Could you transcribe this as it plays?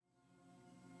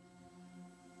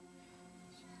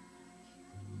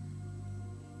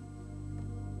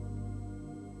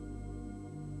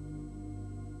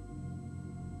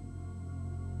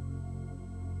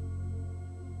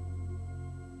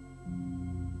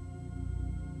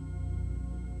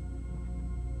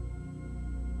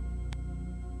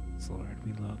Lord,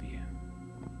 we love you.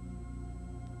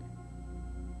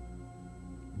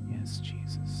 Yes,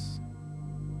 Jesus.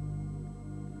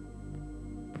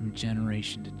 From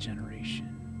generation to generation,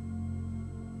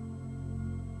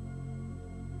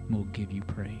 we'll give you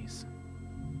praise.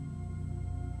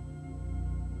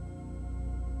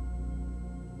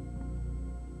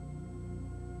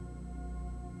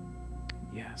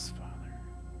 Yes, Father.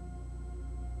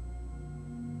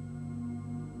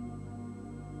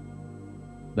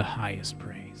 The highest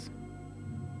praise,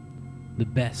 the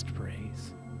best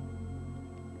praise,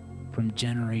 from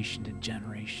generation to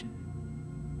generation,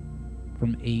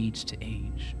 from age to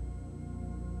age,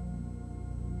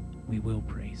 we will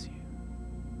praise you.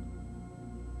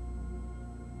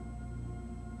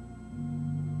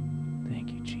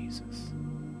 Thank you, Jesus.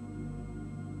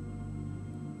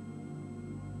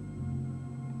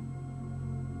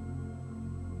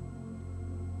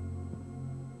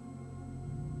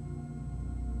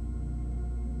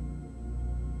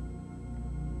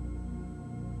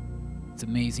 It's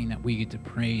amazing that we get to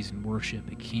praise and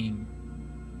worship a King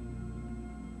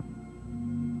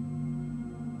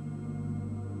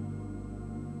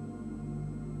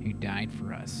who died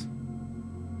for us,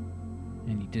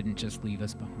 and he didn't just leave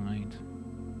us behind.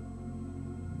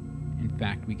 In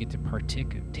fact, we get to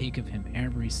partake of him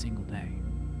every single day.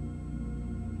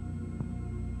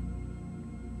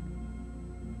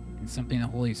 And something the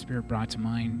Holy Spirit brought to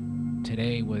mind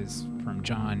today was from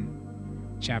John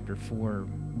chapter 4,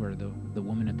 where the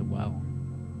woman at the well.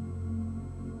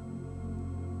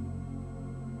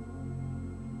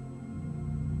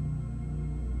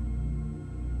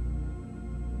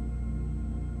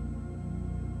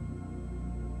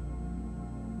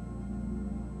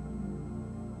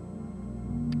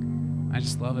 I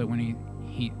just love it when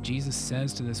Jesus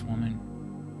says to this woman,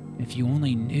 if you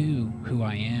only knew who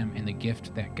I am and the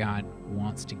gift that God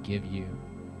wants to give you,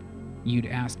 you'd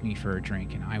ask me for a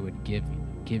drink and I would give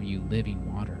you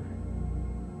living water.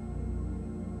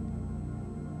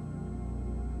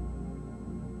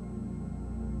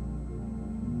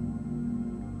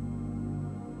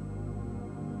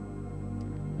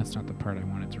 That's not the part I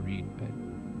wanted to read, but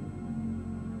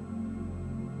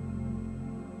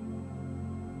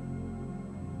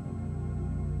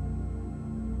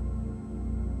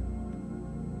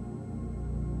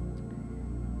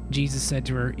Jesus said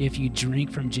to her, if you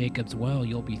drink from Jacob's well,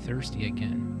 you'll be thirsty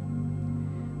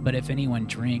again. But if anyone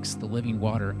drinks the living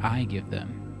water I give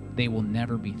them, they will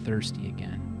never be thirsty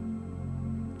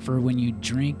again. For when you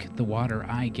drink the water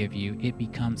I give you, it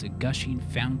becomes a gushing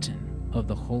fountain of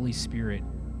the Holy Spirit,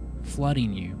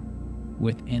 flooding you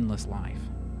with endless life.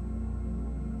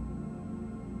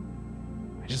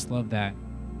 I just love that.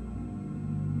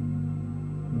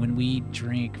 When we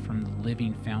drink from the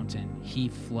living fountain, he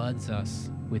floods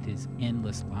us with his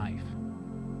endless life.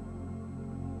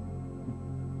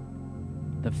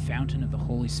 The fountain of the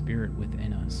Holy Spirit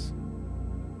within us.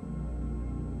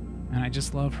 And I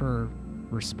just love her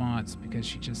response, because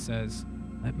she just says,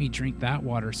 let me drink that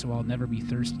water so I'll never be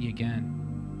thirsty again.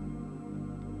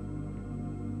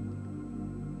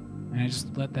 And I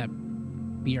just let that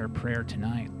be our prayer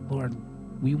tonight. Lord,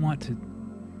 we want to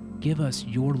give us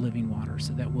your living water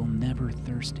so that we'll never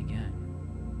thirst again.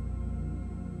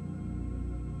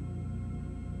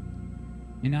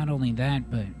 And not only that,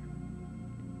 but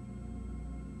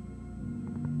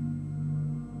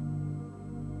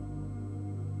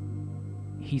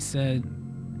he said,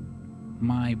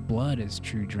 my blood is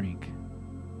true drink.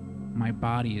 My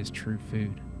body is true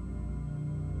food.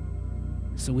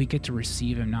 So we get to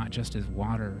receive him not just as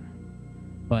water,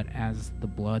 but as the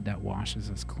blood that washes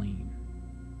us clean.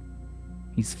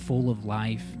 He's full of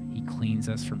life. He cleans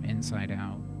us from inside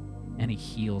out, and he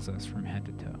heals us from head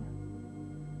to toe.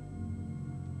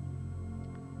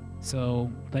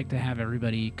 So I'd like to have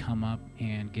everybody come up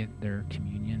and get their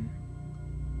communion.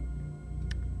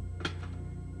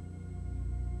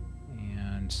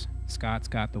 And Scott's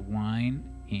got the wine,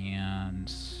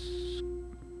 and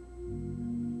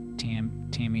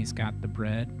Tammy's got the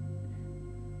bread,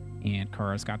 and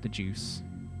Kara's got the juice.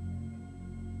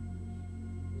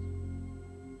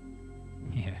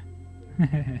 Yeah.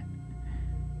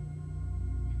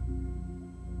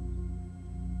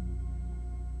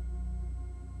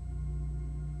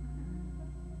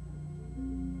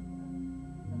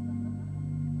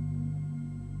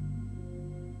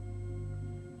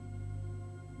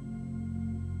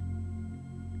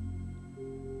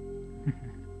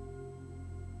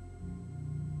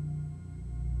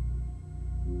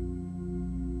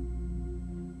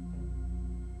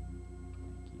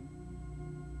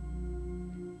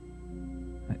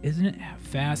 Isn't it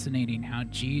fascinating how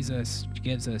Jesus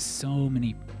gives us so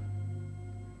many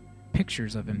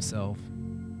pictures of himself.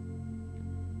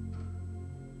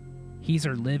 He's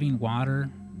our living water.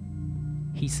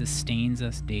 He sustains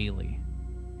us daily.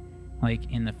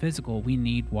 Like in the physical, we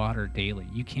need water daily.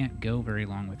 You can't go very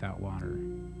long without water,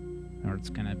 or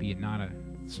it's going to be not a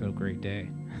so great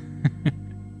day.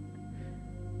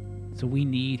 So we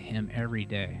need him every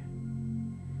day.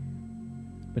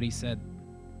 But he said,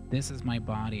 "This is my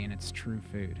body and it's true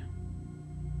food."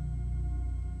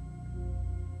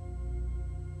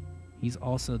 He's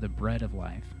also the bread of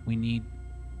life. We need,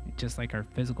 just like our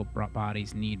physical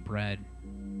bodies need bread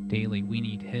daily, we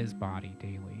need his body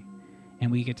daily.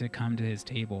 And we get to come to his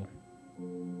table.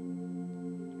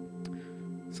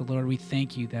 So Lord, we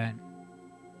thank you that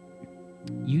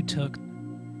you took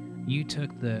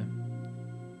the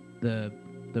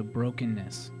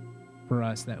brokenness for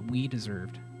us that we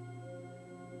deserved.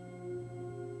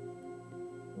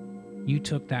 You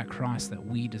took that cross that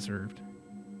we deserved.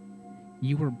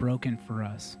 You were broken for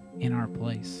us in our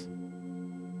place.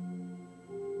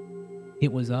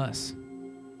 It was us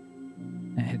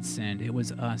that had sinned. It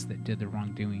was us that did the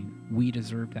wrongdoing. We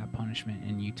deserved that punishment,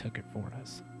 and you took it for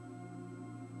us.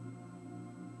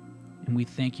 And we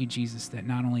thank you, Jesus, that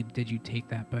not only did you take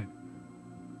that, but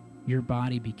your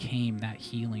body became that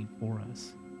healing for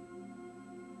us.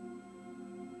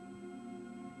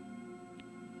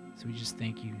 So we just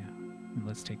thank you now. And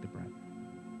let's take the bread.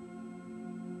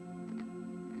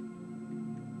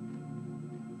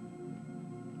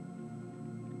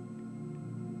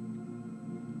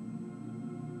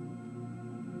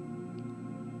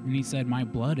 And he said, "My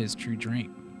blood is true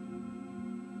drink."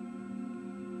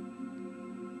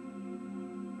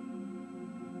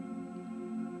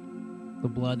 The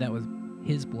blood that was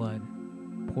his blood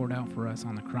poured out for us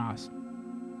on the cross.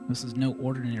 This is no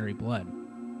ordinary blood.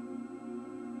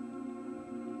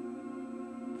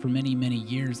 For many, many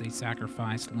years, they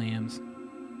sacrificed lambs,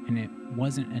 and it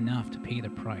wasn't enough to pay the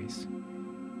price.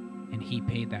 And he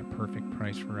paid that perfect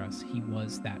price for us. He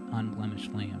was that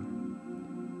unblemished lamb.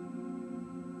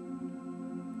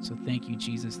 So thank you,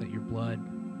 Jesus, that your blood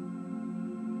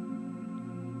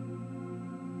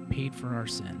paid for our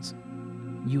sins.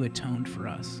 You atoned for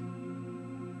us.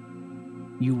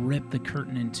 You ripped the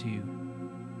curtain in two.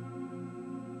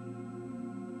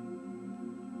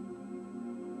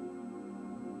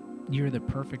 You're the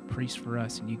perfect priest for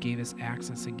us, and you gave us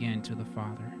access again to the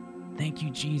Father. Thank you,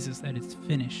 Jesus, that it's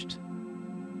finished.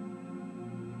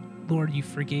 Lord, you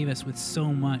forgave us with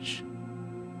so much.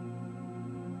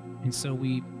 And so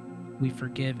we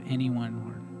forgive anyone,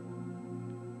 Lord.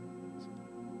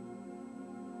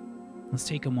 Let's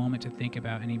take a moment to think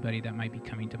about anybody that might be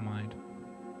coming to mind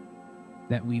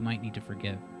that we might need to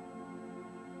forgive.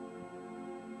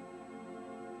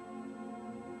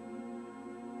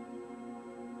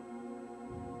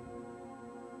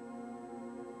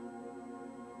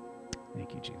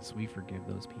 Thank you, Jesus. We forgive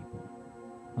those people.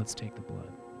 Let's take the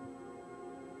blood.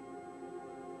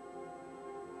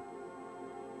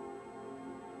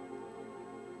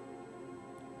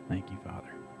 Thank you,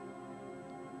 Father.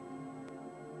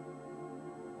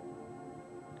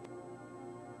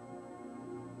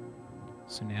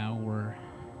 So now we're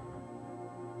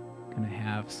going to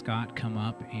have Scott come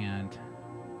up and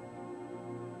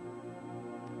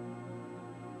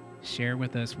share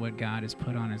with us what God has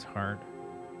put on his heart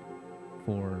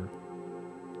for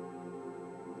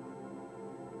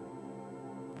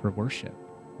worship,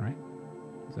 right?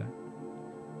 Is that?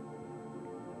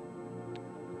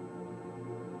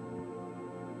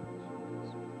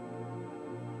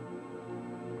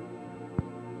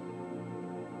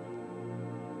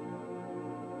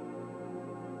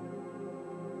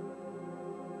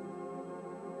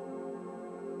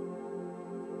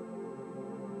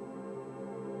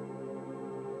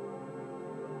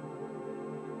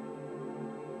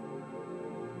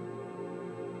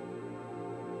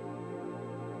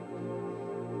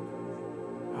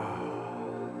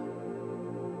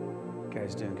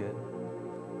 Guys doing good?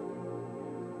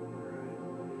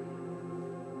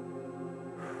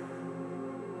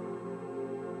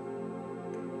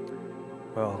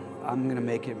 Well, I'm going to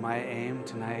make it my aim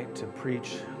tonight to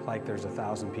preach like there's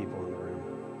 1,000 people in the room.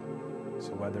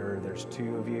 So whether there's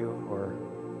 2 of you or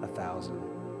 1,000,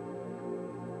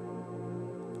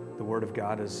 the Word of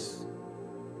God is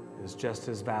just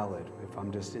as valid if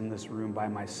I'm just in this room by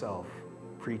myself,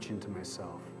 preaching to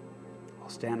myself. I'll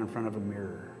stand in front of a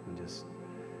mirror and just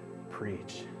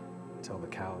preach until the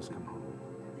cows come home.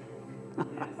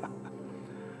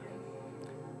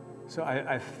 So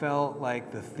I felt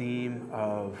like the theme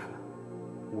of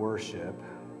worship,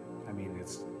 I mean,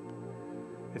 it's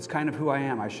kind of who I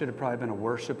am. I should have probably been a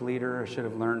worship leader. I should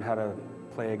have learned how to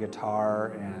play a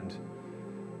guitar and,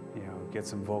 get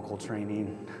some vocal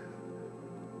training.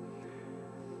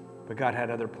 But God had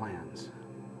other plans.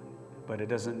 But it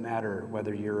doesn't matter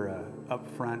whether you're a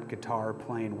upfront guitar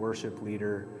playing worship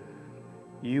leader.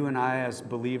 You and I, as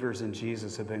believers in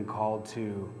Jesus, have been called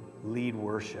to lead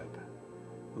worship.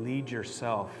 Lead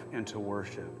yourself into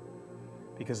worship,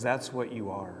 because that's what you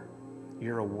are.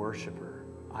 You're a worshiper.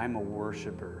 I'm a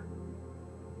worshiper.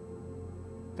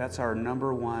 That's our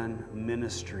number one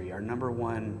ministry, our number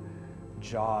one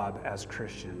job as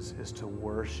Christians is to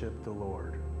worship the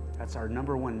Lord. That's our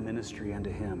number one ministry unto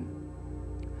Him.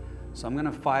 So I'm going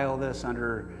to file this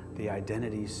under the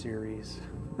Identity series.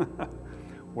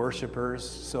 Worshipers.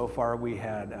 So far we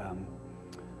had a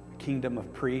kingdom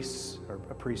of priests, or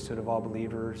a priesthood of all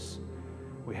believers.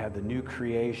 We had the new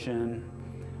creation.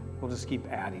 We'll just keep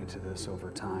adding to this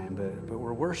over time, but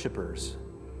we're worshipers.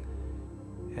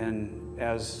 And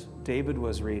as David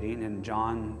was reading in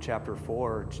John chapter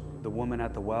 4, the woman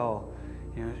at the well,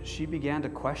 she began to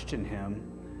question him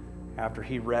after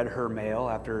he read her mail,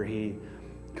 after he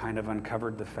kind of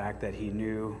uncovered the fact that he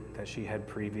knew that she had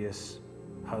previous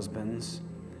husbands.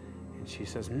 And she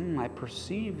says, I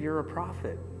perceive you're a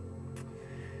prophet.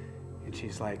 And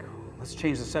she's like, let's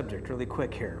change the subject really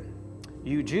quick here.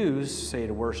 You Jews say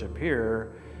to worship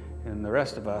here, and the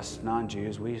rest of us,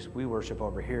 non-Jews, we worship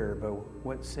over here, but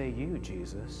what say you,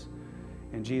 Jesus?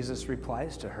 And Jesus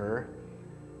replies to her,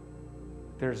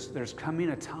 there's coming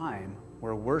a time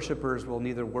where worshipers will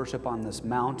neither worship on this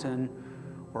mountain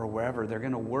or wherever. They're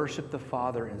going to worship the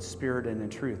Father in spirit and in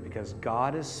truth, because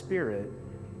God is spirit,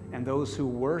 and those who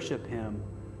worship Him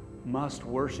must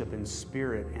worship in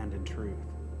spirit and in truth.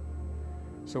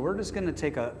 So we're just going to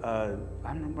take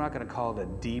I'm not going to call it a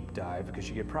deep dive, because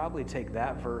you could probably take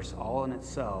that verse all in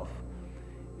itself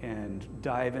and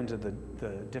dive into the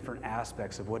different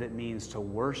aspects of what it means to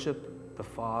worship the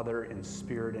Father in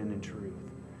spirit and in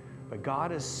truth. But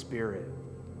God is spirit,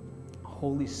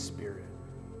 Holy Spirit.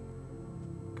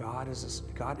 God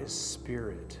is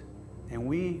spirit, and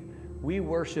we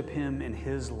worship Him in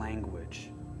His language,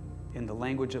 in the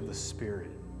language of the Spirit.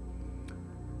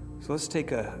 So let's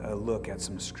take a look at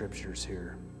some scriptures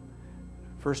here.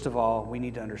 First of all, we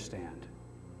need to understand.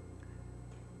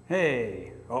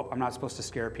 Hey, I'm not supposed to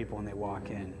scare people when they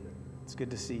walk in. It's good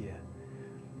to see you.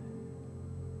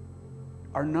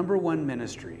 Our number one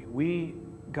ministry, we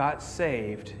got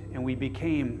saved and we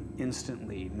became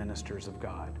instantly ministers of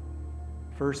God.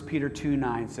 1 Peter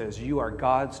 2:9 says, you are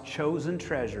God's chosen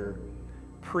treasure,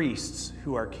 priests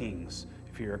who are kings.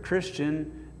 If you're a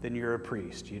Christian, then you're a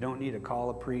priest. You don't need to call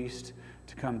a priest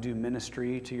to come do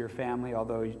ministry to your family,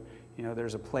 although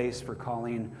there's a place for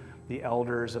calling the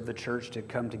elders of the church to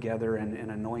come together and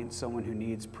anoint someone who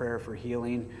needs prayer for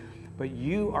healing. But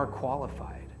you are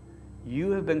qualified.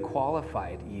 You have been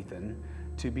qualified, Ethan,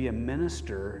 to be a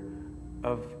minister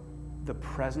of the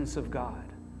presence of God,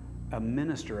 a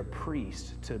minister, a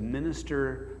priest, to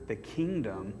minister the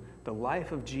kingdom, the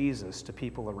life of Jesus to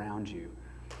people around you.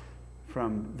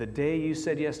 From the day you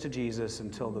said yes to Jesus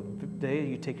until the day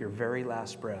you take your very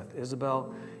last breath.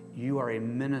 Isabel, you are a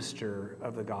minister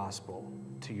of the gospel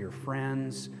to your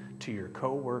friends, to your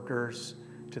co-workers,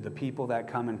 to the people that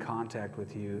come in contact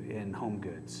with you in Home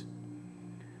Goods.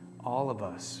 All of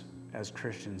us as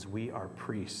Christians, we are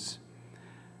priests.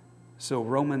 So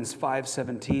Romans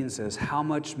 5:17 says, how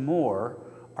much more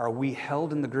are we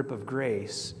held in the grip of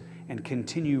grace and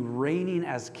continue reigning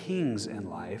as kings in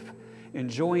life,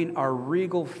 enjoying our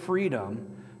regal freedom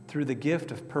through the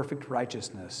gift of perfect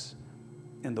righteousness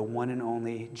in the one and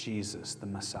only Jesus, the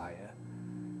Messiah.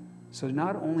 So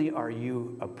not only are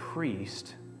you a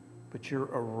priest, but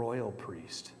you're a royal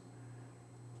priest.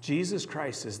 Jesus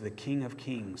Christ is the King of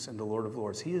kings and the Lord of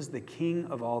lords. He is the King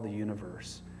of all the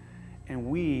universe. And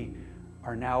we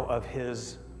are now of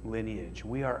His lineage.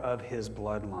 We are of His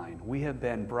bloodline. We have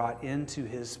been brought into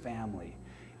His family,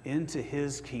 into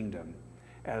His kingdom.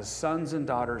 As sons and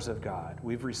daughters of God,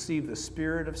 we've received the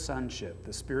spirit of sonship,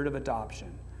 the spirit of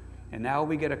adoption. And now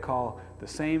we get to call the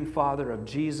same Father of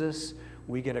Jesus,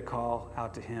 we get to call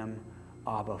out to Him,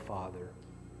 Abba, Father.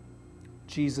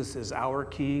 Jesus is our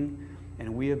King,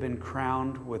 and we have been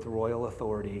crowned with royal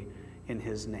authority in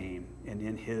His name and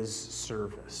in His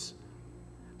service.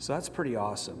 So that's pretty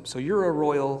awesome. So you're a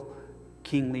royal,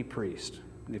 kingly priest.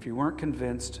 And if you weren't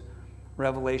convinced,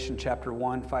 Revelation chapter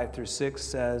 1, 5-6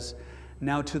 says,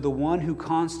 now to the one who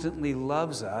constantly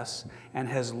loves us and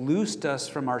has loosed us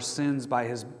from our sins by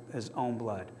his own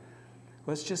blood.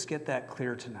 Let's just get that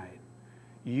clear tonight.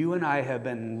 You and I have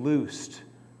been loosed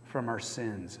from our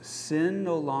sins. Sin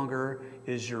no longer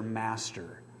is your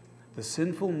master. The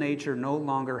sinful nature no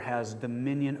longer has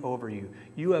dominion over you.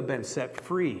 You have been set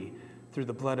free through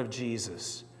the blood of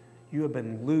Jesus. You have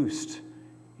been loosed.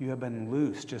 You have been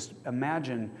loosed. Just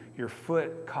imagine your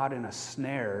foot caught in a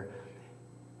snare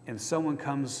and someone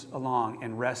comes along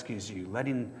and rescues you,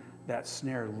 letting that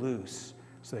snare loose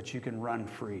so that you can run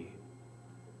free.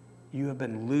 You have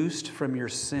been loosed from your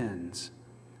sins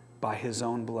by his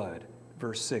own blood.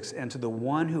 Verse 6, and to the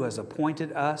one who has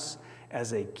appointed us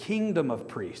as a kingdom of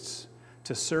priests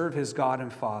to serve his God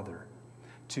and Father,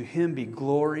 to him be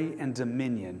glory and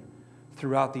dominion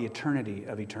throughout the eternity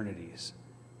of eternities.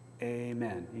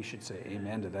 Amen. You should say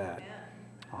amen to that. Amen.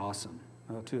 Awesome.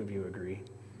 Well, two of you agree.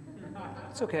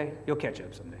 It's okay. You'll catch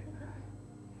up someday.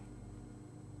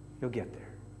 You'll get there.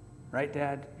 Right,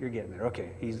 Dad? You're getting there.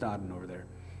 Okay, he's nodding over there.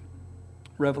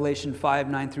 Revelation 5,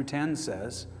 9 through 10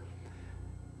 says,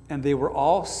 and they were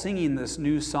all singing this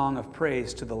new song of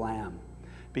praise to the Lamb.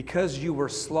 Because you were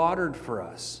slaughtered for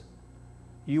us,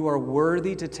 you are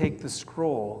worthy to take the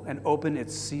scroll and open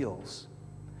its seals.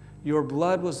 Your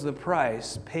blood was the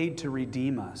price paid to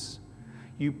redeem us.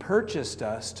 You purchased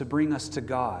us to bring us to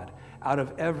God out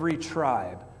of every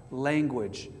tribe,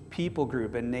 language, people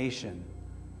group, and nation.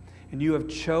 And you have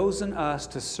chosen us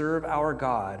to serve our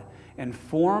God and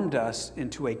formed us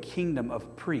into a kingdom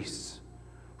of priests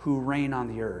who reign on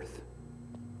the earth.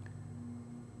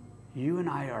 You and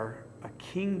I are a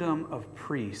kingdom of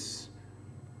priests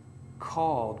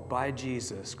called by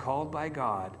Jesus, called by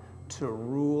God to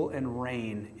rule and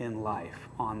reign in life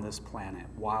on this planet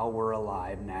while we're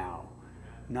alive now.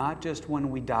 Not just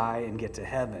when we die and get to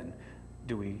heaven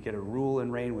do we get to rule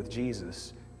and reign with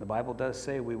Jesus. The Bible does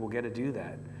say we will get to do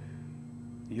that.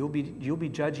 You'll be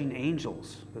judging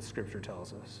angels, the scripture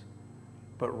tells us.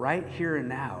 But right here and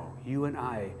now, you and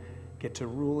I get to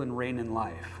rule and reign in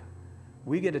life.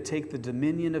 We get to take the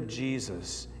dominion of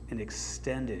Jesus and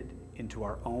extend it into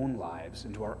our own lives,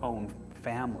 into our own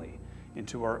family,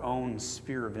 into our own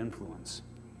sphere of influence.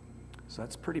 So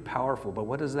that's pretty powerful, but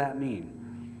what does that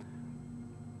mean?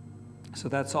 So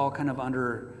that's all kind of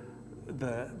under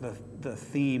the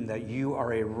theme that you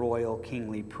are a royal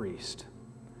kingly priest.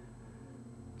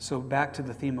 So back to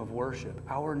the theme of worship.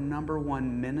 Our number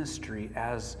one ministry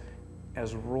as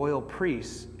royal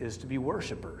priests is to be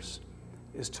worshipers,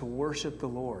 is to worship the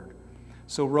Lord.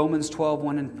 So Romans 12,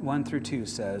 1 through 2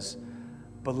 says,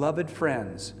 beloved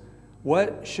friends,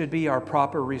 what should be our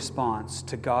proper response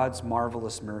to God's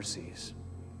marvelous mercies?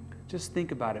 Just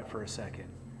think about it for a second.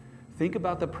 Think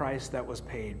about the price that was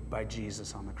paid by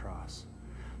Jesus on the cross.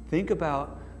 Think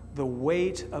about the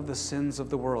weight of the sins of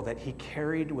the world that he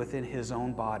carried within his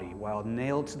own body while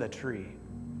nailed to the tree.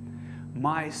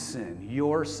 My sin,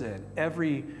 your sin,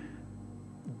 every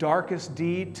darkest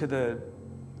deed to the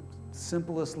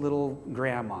simplest little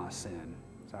grandma sin.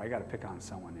 Sorry, I got to pick on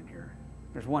someone in here.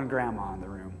 There's one grandma in the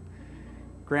room.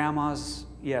 Grandmas,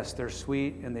 yes, they're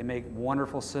sweet and they make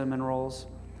wonderful cinnamon rolls.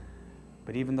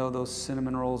 But even though those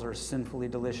cinnamon rolls are sinfully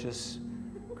delicious,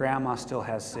 grandma still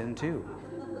has sin too.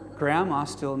 Grandma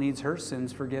still needs her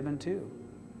sins forgiven too.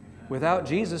 Without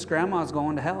Jesus, grandma's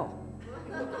going to hell.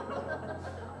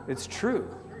 It's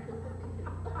true.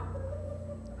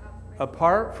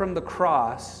 Apart from the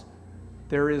cross,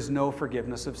 there is no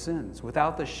forgiveness of sins.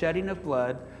 Without the shedding of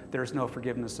blood, there's no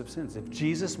forgiveness of sins. If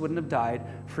Jesus wouldn't have died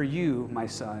for you, my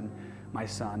son,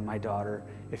 my daughter,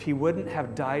 if he wouldn't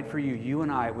have died for you, you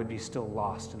and I would be still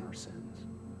lost in our sins.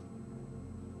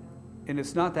 And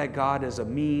it's not that God is a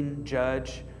mean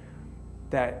judge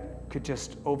that could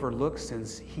just overlook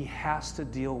sins. He has to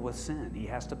deal with sin. He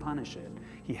has to punish it.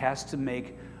 He has to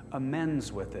make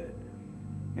amends with it.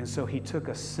 And so he took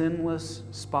a sinless,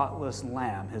 spotless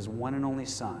lamb, his one and only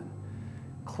son,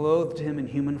 clothed him in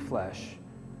human flesh,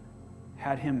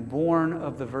 had him born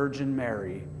of the Virgin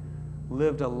Mary,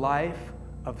 lived a life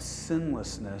of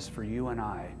sinlessness for you and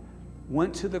I,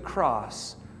 went to the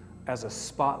cross as a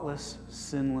spotless,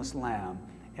 sinless lamb,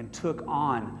 and took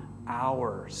on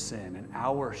our sin and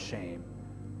our shame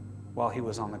while he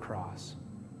was on the cross,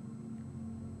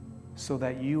 so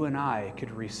that you and I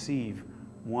could receive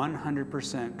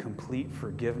 100% complete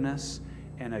forgiveness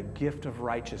and a gift of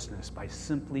righteousness by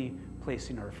simply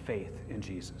placing our faith in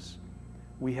Jesus.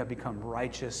 We have become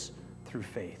righteous through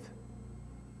faith.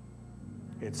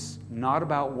 It's not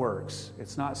about works.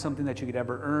 It's not something that you could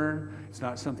ever earn. It's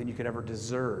not something you could ever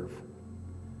deserve.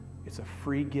 It's a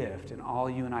free gift, and all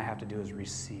you and I have to do is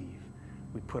receive.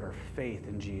 We put our faith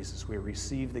in Jesus. We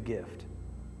receive the gift.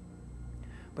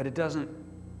 But it doesn't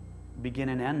begin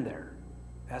and end there.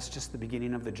 That's just the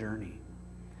beginning of the journey.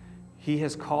 He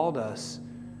has called us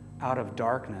out of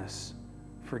darkness,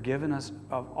 forgiven us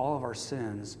of all of our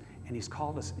sins, and he's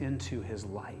called us into his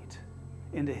light,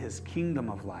 into his kingdom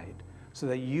of light, so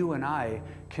that you and I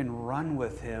can run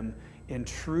with him in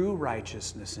true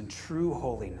righteousness, in true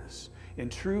holiness, in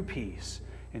true peace,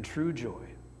 in true joy,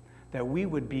 that we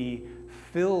would be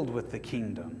filled with the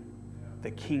kingdom,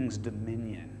 the king's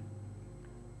dominion.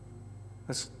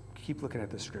 Let's keep looking at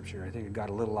the scripture. I think it got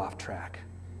a little off track.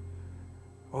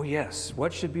 Oh yes,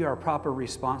 what should be our proper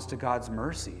response to God's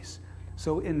mercies?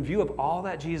 So in view of all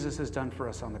that Jesus has done for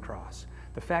us on the cross,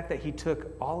 the fact that he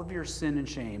took all of your sin and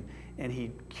shame and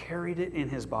he carried it in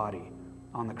his body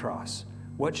on the cross,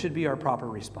 what should be our proper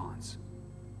response?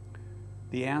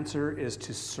 The answer is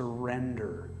to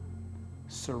surrender.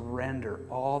 Surrender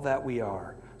all that we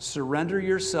are. Surrender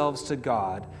yourselves to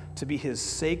God to be his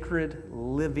sacred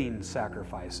living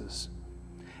sacrifices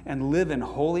and live in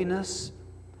holiness,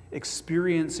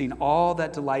 experiencing all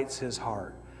that delights his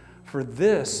heart. For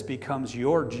this becomes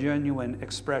your genuine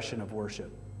expression of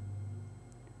worship.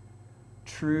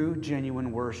 True,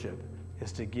 genuine worship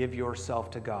is to give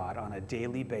yourself to God on a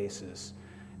daily basis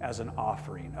as an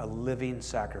offering, a living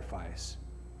sacrifice.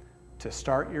 To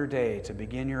start your day, to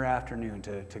begin your afternoon,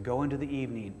 to go into the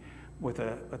evening with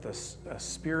a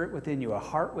spirit within you, a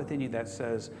heart within you that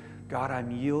says, God,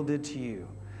 I'm yielded to you.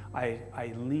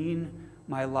 I lean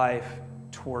my life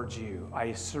towards you.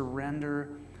 I surrender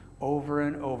over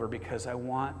and over because I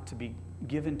want to be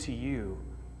given to you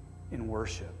in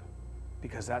worship,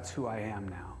 because that's who I am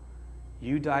now.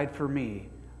 You died for me.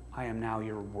 I am now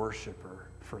your worshiper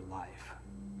for life.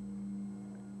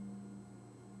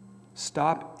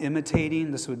 Stop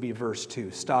imitating, this would be verse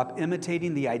 2. Stop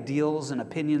imitating the ideals and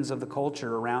opinions of the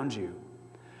culture around you,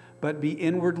 but be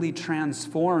inwardly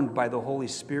transformed by the Holy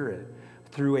Spirit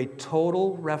through a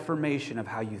total reformation of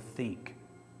how you think.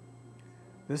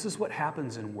 This is what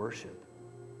happens in worship.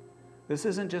 This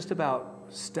isn't just about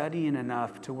studying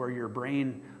enough to where your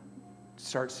brain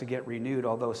starts to get renewed,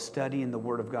 although studying the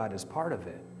Word of God is part of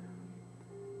it.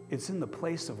 It's in the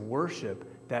place of worship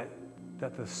that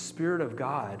the Spirit of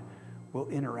God will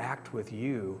interact with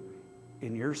you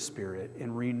in your spirit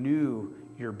and renew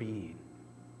your being.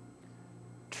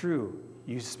 True,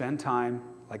 you spend time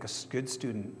like a good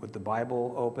student with the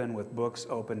Bible open, with books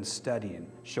open, studying,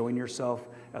 showing yourself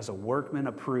as a workman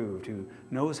approved who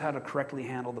knows how to correctly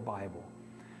handle the Bible.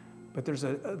 But there's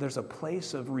a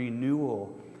place of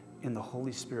renewal in the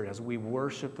Holy Spirit as we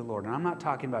worship the Lord. And I'm not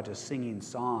talking about just singing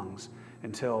songs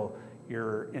until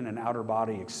you're in an outer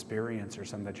body experience or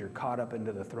something, that you're caught up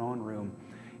into the throne room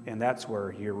and that's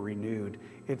where you're renewed.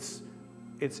 It's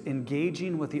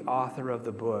engaging with the author of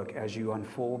the book as you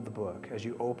unfold the book, as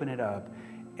you open it up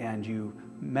and you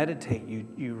meditate,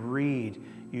 you read,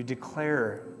 you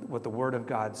declare what the Word of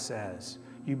God says.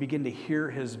 You begin to hear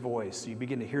his voice. You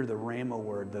begin to hear the Rhema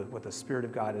word, what the Spirit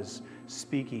of God is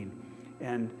speaking.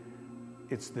 And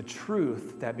it's the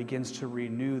truth that begins to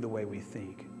renew the way we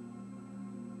think.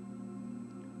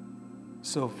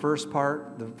 So first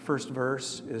part, the first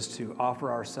verse is to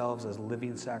offer ourselves as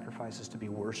living sacrifices, to be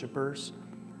worshipers,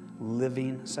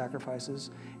 living sacrifices,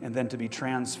 and then to be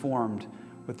transformed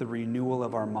with the renewal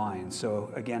of our minds.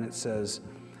 So again, it says,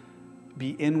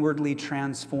 be inwardly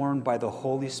transformed by the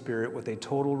Holy Spirit with a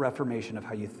total reformation of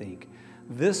how you think.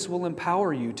 This will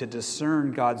empower you to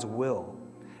discern God's will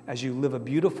as you live a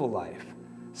beautiful life,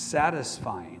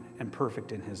 satisfying and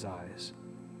perfect in his eyes.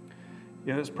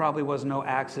 You know, this probably was no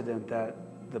accident that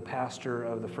the pastor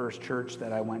of the first church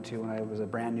that I went to when I was a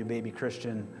brand new baby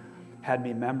Christian had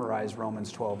me memorize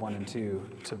Romans 12:1 and 2,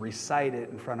 to recite it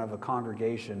in front of a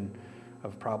congregation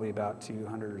of probably about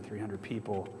 200 or 300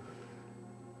 people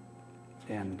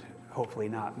and hopefully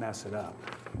not mess it up.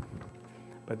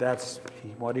 But that's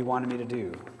what he wanted me to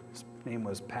do. His name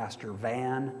was Pastor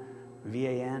Van,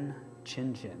 V-A-N,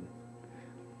 Chin Chin.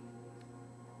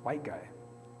 White guy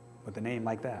with a name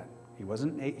like that.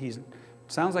 He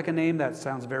sounds like a name that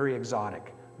sounds very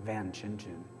exotic, Van Chin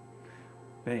Chin.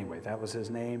 But anyway, that was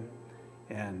his name.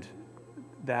 And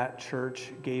that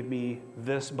church gave me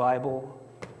this Bible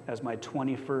as my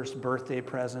 21st birthday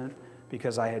present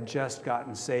because I had just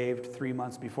gotten saved 3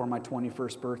 months before my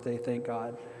 21st birthday, thank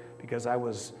God, because I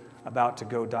was about to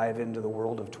go dive into the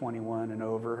world of 21 and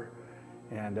over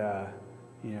and,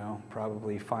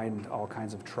 probably find all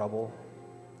kinds of trouble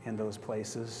in those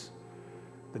places.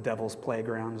 The devil's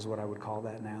playground is what I would call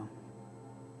that now.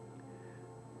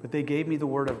 But they gave me the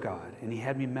Word of God, and he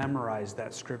had me memorize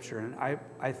that scripture. And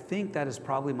I think that is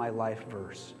probably my life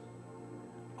verse.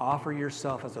 Offer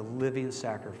yourself as a living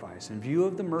sacrifice. In view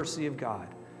of the mercy of God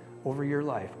over your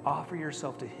life, offer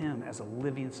yourself to him as a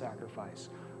living sacrifice,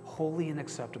 holy and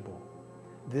acceptable.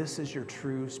 This is your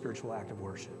true spiritual act of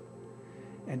worship.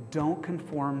 And don't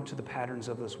conform to the patterns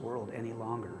of this world any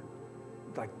longer.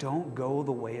 Don't go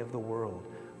the way of the world,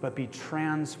 but be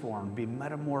transformed, be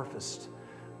metamorphosed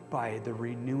by the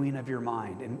renewing of your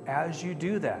mind. And as you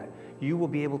do that, you will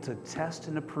be able to test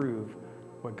and approve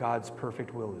what God's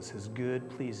perfect will is, his good,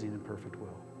 pleasing, and perfect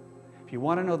will. If you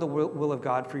want to know the will of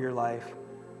God for your life,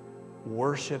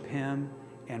 worship him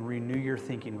and renew your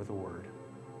thinking with the word.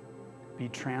 Be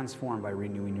transformed by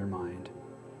renewing your mind.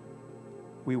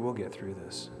 We will get through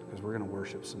this because we're going to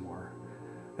worship some more.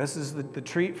 This is the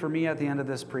treat for me at the end of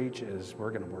this preach is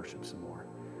we're going to worship some more.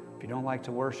 If you don't like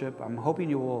to worship, I'm hoping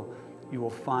you will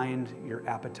find your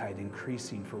appetite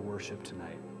increasing for worship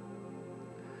tonight.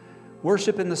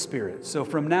 Worship in the Spirit. So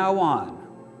from now on,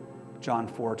 John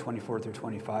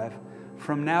 4:24-25,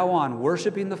 from now on,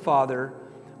 worshiping the Father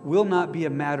will not be a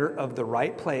matter of the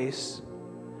right place,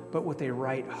 but with a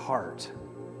right heart.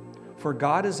 For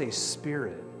God is a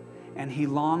spirit, and he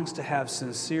longs to have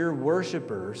sincere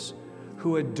worshipers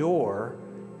who adore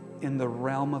in the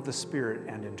realm of the Spirit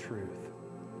and in truth.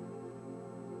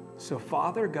 So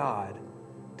Father God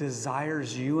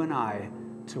desires you and I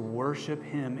to worship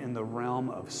him in the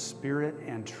realm of spirit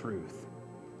and truth.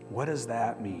 What does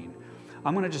that mean?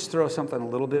 I'm going to just throw something a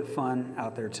little bit fun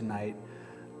out there tonight,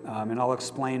 and I'll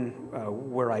explain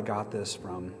where I got this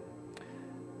from.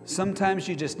 Sometimes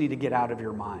you just need to get out of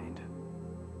your mind.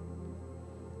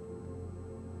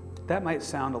 That might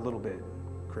sound a little bit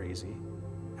crazy,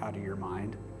 out of your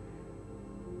mind.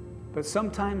 But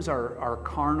sometimes our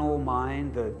carnal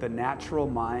mind, the natural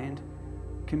mind,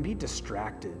 can be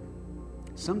distracted.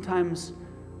 Sometimes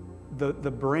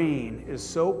the brain is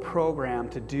so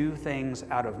programmed to do things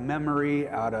out of memory,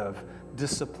 out of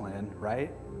discipline,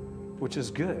 right? Which is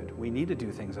good. We need to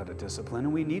do things out of discipline,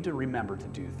 and we need to remember to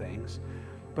do things.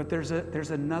 But there's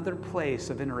another place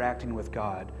of interacting with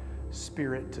God,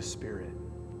 spirit to spirit.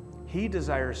 He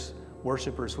desires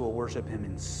worshipers who will worship him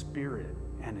in spirit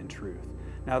and in truth.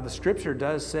 Now, the scripture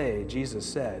does say, Jesus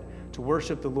said, to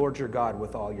worship the Lord your God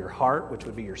with all your heart, which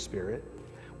would be your spirit,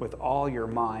 with all your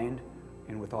mind,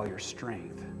 and with all your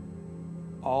strength.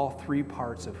 All three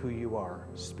parts of who you are,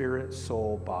 spirit,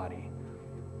 soul, body.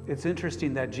 It's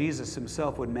interesting that Jesus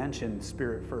himself would mention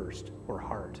spirit first or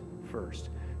heart first,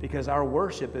 because our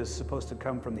worship is supposed to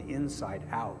come from the inside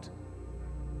out.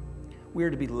 We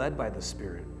are to be led by the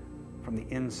Spirit from the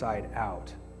inside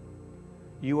out.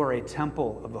 You are a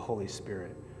temple of the Holy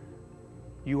Spirit.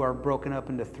 You are broken up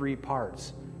into three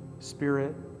parts,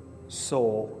 spirit,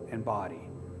 soul, and body,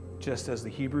 just as the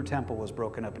Hebrew temple was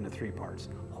broken up into three parts,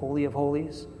 Holy of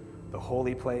Holies, the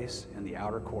holy place, and the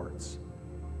outer courts.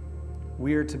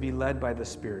 We are to be led by the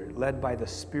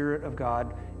Spirit of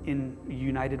God,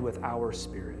 united with our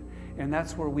spirit. And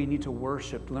that's where we need to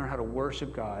worship, learn how to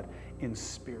worship God in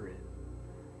spirit,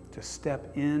 to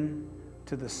step in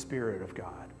to the Spirit of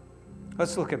God.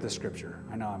 Let's look at the scripture.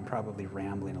 I know I'm probably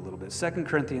rambling a little bit. 2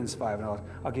 Corinthians 5, and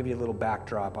I'll give you a little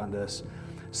backdrop on this.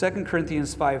 2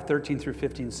 Corinthians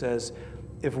 5:13-15 says,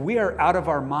 if we are out of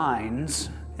our minds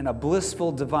in a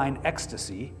blissful divine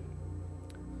ecstasy,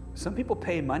 some people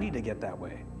pay money to get that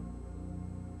way.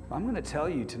 I'm going to tell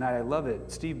you tonight, I love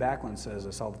it. Steve Backlund says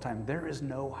this all the time. There is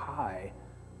no high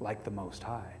like the Most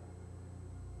High.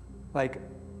 Like,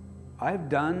 I've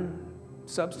done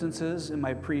substances in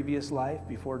my previous life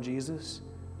before Jesus,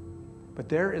 but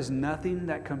there is nothing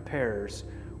that compares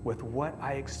with what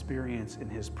I experience in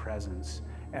his presence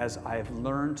as I've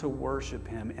learned to worship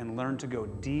him and learned to go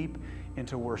deep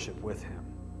into worship with him.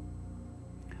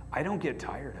 I don't get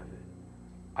tired of it.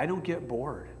 I don't get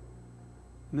bored.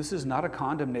 And this is not a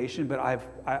condemnation, but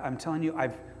I'm telling you,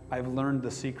 I've learned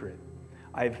the secret.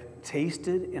 I've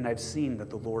tasted and I've seen that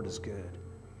the Lord is good.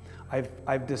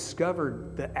 I've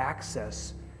discovered the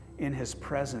access in his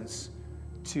presence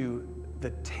to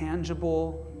the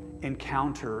tangible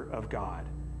encounter of God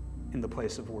in the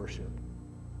place of worship.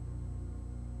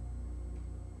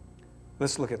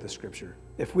 Let's look at the scripture.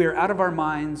 If we are out of our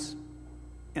minds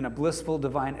in a blissful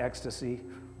divine ecstasy,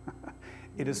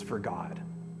 it is for God.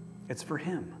 It's for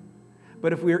him.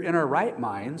 But if we are in our right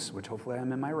minds, which hopefully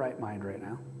I'm in my right mind right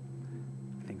now,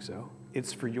 I think so,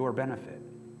 it's for your benefit.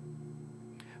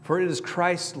 For it is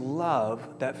Christ's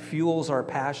love that fuels our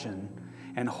passion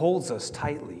and holds us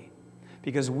tightly,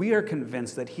 because we are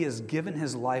convinced that he has given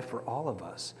his life for all of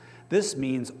us. This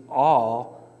means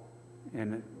all,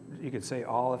 and you could say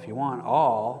all if you want,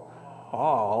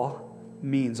 all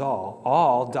means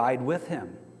all died with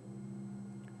him,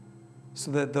 so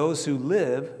that those who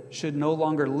live should no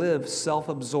longer live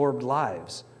self-absorbed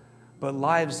lives, but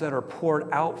lives that are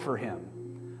poured out for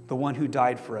him, the one who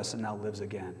died for us and now lives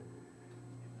again.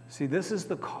 See, this is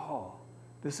the call.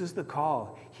 This is the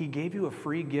call. He gave you a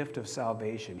free gift of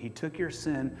salvation. He took your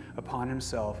sin upon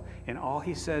himself, and all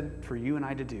he said for you and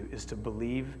I to do is to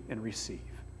believe and receive.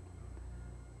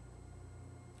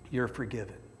 you're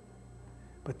forgiven.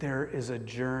 But there is a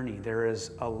journey, there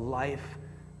is a life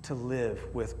to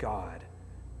live with God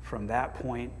from that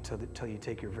point till you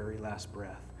take your very last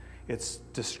breath. It's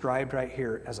described right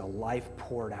here as a life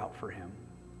poured out for him.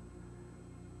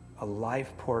 A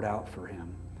life poured out for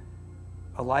him.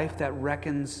 A life that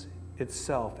reckons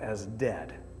itself as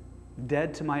dead.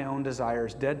 Dead to my own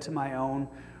desires, dead to my own,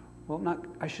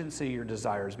 I shouldn't say your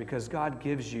desires, because God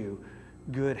gives you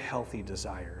good, healthy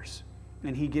desires.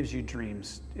 And he gives you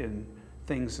dreams and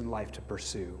things in life to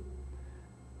pursue.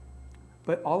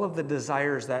 But all of the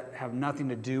desires that have nothing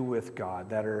to do with God,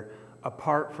 that are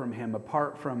apart from him,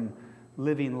 apart from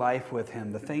living life with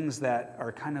him, the things that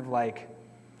are kind of like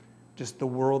just the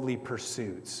worldly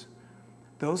pursuits,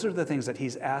 those are the things that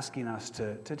he's asking us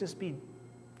to just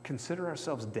consider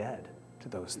ourselves dead to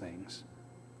those things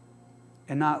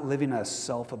and not living a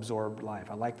self-absorbed life.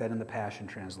 I like that in the Passion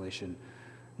Translation.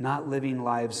 Not living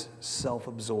lives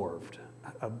self-absorbed.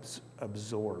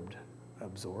 Absorbed.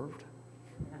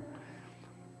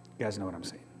 You guys know what I'm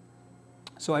saying.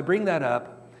 So I bring that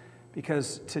up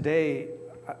because today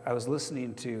I was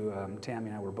listening to, Tammy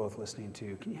and I were both listening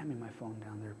to, can you hand me my phone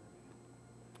down there?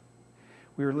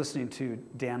 We were listening to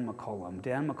Dan McCollum.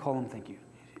 Dan McCollum, thank you,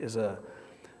 is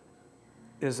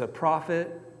a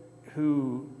prophet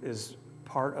who is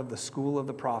part of the School of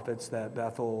the Prophets that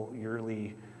Bethel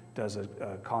yearly does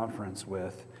a conference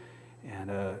with.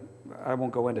 And I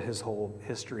won't go into his whole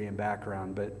history and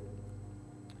background, but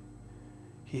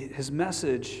his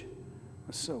message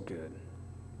was so good.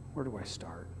 Where do I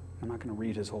start? I'm not going to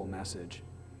read his whole message.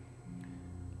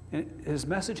 And his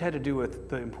message had to do with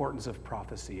the importance of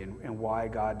prophecy and why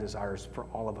God desires for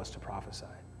all of us to prophesy.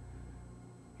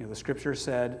 You know, the scripture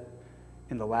said,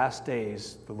 in the last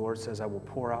days, the Lord says, I will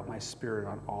pour out my spirit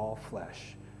on all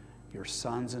flesh. Your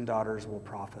sons and daughters will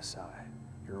prophesy.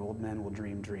 Your old men will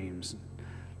dream dreams.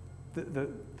 The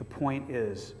point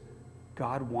is,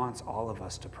 God wants all of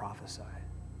us to prophesy.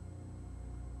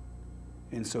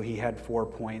 And so he had 4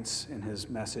 points in his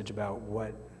message about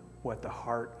what the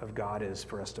heart of God is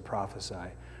for us to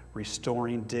prophesy.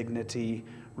 Restoring dignity,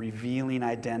 revealing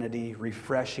identity,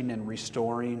 refreshing and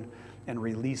restoring, and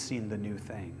releasing the new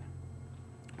thing.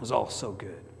 It was all so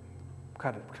good.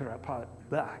 I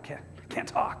can't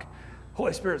talk.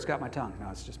 Holy Spirit's got my tongue. No,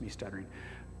 it's just me stuttering.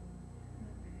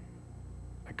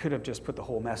 I could have just put the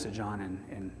whole message on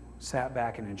and sat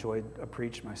back and enjoyed a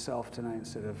preach myself tonight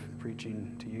instead of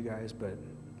preaching to you guys, but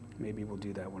maybe we'll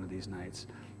do that one of these nights.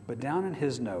 But down in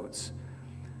his notes,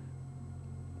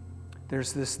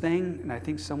 there's this thing, and I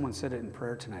think someone said it in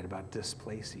prayer tonight, about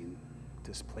displacing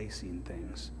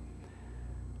things.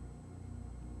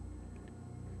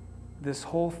 This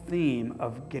whole theme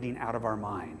of getting out of our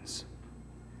minds.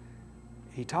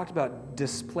 He talked about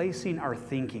displacing our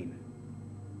thinking.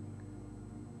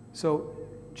 So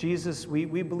Jesus, we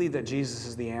believe that Jesus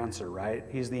is the answer, right?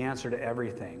 He's the answer to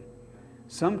everything.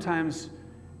 Sometimes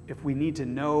if we need to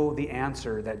know the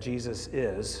answer that Jesus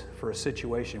is for a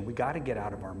situation, we got to get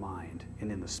out of our mind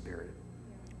and in the Spirit.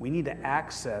 We need to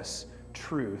access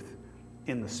truth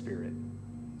in the Spirit.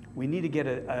 We need to get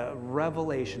a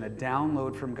revelation, a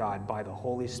download from God by the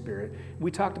Holy Spirit. We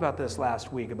talked about this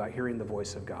last week, about hearing the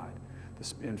voice of God.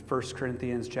 In 1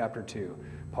 Corinthians chapter 2,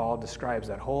 Paul describes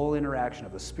that whole interaction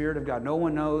of the Spirit of God. No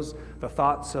one knows the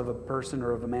thoughts of a person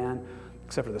or of a man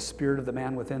except for the Spirit of the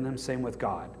man within them. Same with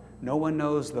God. No one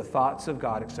knows the thoughts of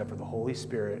God except for the Holy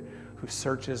Spirit, who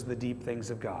searches the deep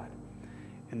things of God.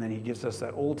 And then he gives us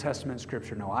that Old Testament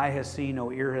scripture, no eye has seen,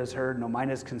 no ear has heard, no mind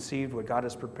has conceived what God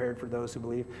has prepared for those who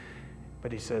believe.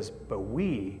 But he says, but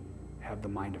we have the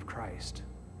mind of Christ.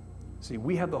 See,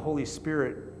 we have the Holy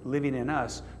Spirit living in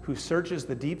us, who searches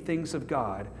the deep things of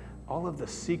God, all of the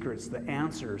secrets, the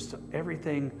answers to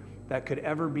everything that could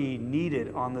ever be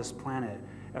needed on this planet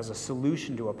as a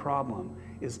solution to a problem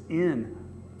is in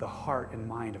the heart and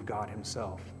mind of God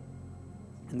himself.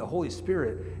 And the Holy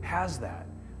Spirit has that.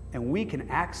 And we can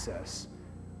access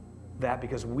that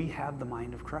because we have the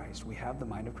mind of Christ. We have the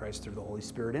mind of Christ through the Holy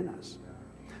Spirit in us.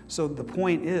 So the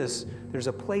point is, there's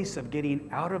a place of getting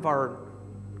out of our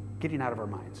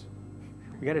minds.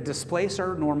 We got to displace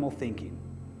our normal thinking.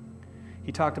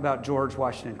 He talked about George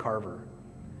Washington Carver,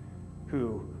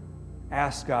 who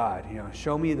asked God,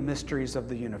 show me the mysteries of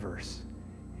the universe.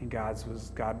 And God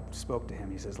spoke to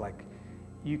him. He says,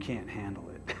 you can't handle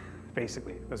it.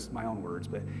 Basically, that's my own words,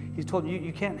 but he's told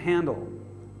you can't handle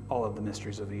all of the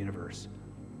mysteries of the universe.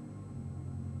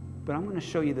 But I'm going to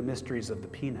show you the mysteries of the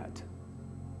peanut.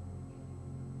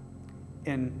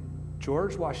 And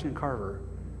George Washington Carver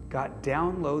got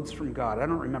downloads from God. I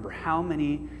don't remember how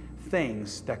many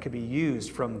things that could be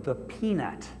used from the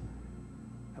peanut.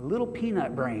 a little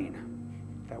peanut brain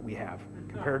that we have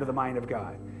compared to the mind of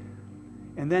God.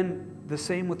 And then the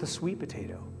same with the sweet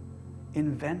potato.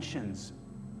 Inventions,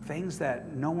 things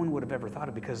that no one would have ever thought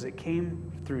of because it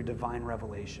came through divine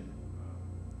revelation.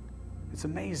 It's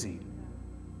amazing.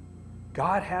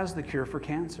 God has the cure for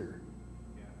cancer.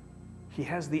 He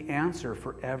has the answer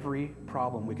for every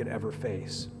problem we could ever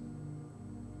face.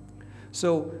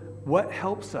 So what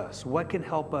helps us? What can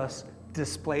help us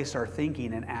displace our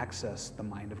thinking and access the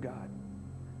mind of God?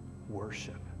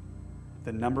 Worship.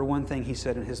 The number one thing he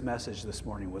said in his message this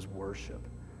morning was worship.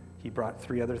 He brought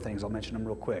 3 other things. I'll mention them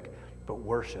real quick. But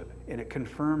worship. And it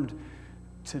confirmed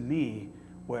to me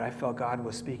what I felt God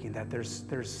was speaking, that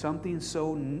there's something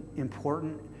so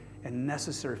important and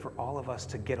necessary for all of us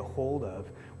to get a hold of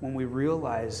when we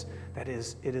realize that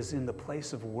it is in the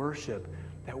place of worship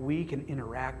that we can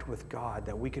interact with God,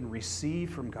 that we can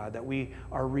receive from God, that we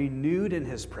are renewed in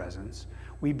his presence.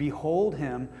 We behold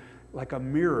him like a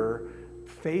mirror,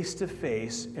 face to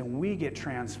face, and we get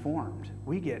transformed.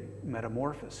 We get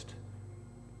metamorphosed.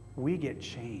 We get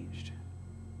changed.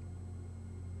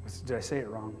 Did I say it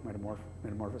wrong?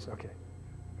 Metamorphosis? Okay.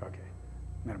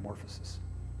 Metamorphosis.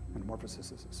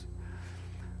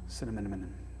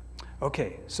 Cinnamon.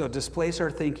 Okay, so displace our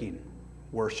thinking.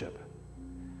 Worship.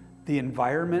 The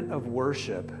environment of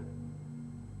worship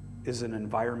is an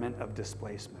environment of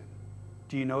displacement.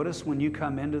 Do you notice when you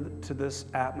come into this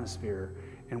atmosphere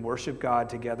and worship God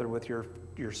together with your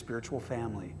spiritual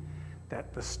family,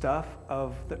 that the stuff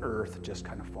of the earth just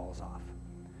kind of falls off?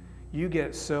 You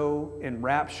get so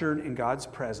enraptured in God's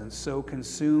presence, so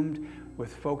consumed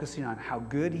with focusing on how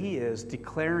good he is,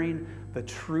 declaring the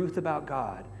truth about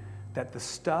God, that the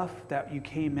stuff that you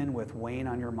came in with weighing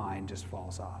on your mind just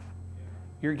falls off.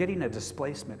 You're getting a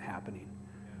displacement happening.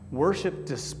 Worship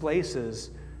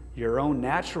displaces your own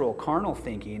natural carnal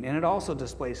thinking, and it also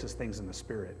displaces things in the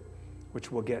spirit,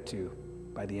 which we'll get to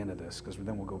by the end of this, because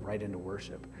then we'll go right into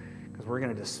worship, because we're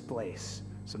going to displace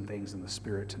some things in the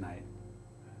spirit tonight.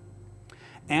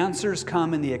 Answers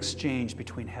come in the exchange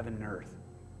between heaven and earth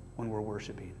when we're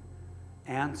worshiping.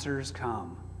 Answers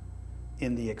come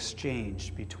in the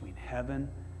exchange between heaven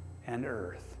and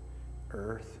earth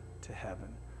to heaven.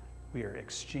 We are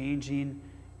exchanging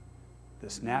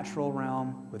this natural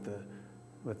realm with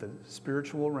the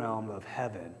spiritual realm of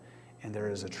heaven, and there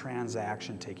is a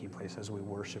transaction taking place as we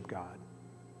worship God.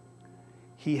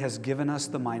 He has given us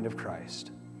the mind of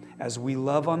Christ. As we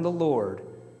love on the Lord,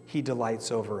 he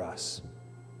delights over us.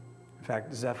 In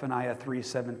fact, Zephaniah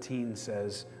 3:17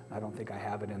 says, I don't think I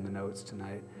have it in the notes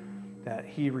tonight, that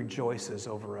he rejoices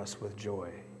over us with joy.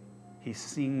 He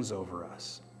sings over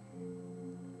us.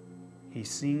 He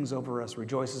sings over us,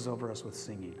 rejoices over us with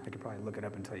singing. I could probably look it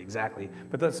up and tell you exactly,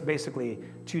 but that's basically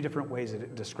 2 different ways that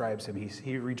it describes him.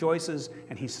 He rejoices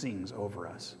and he sings over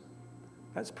us.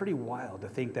 That's pretty wild to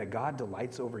think that God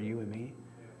delights over you and me.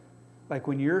 Like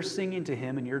when you're singing to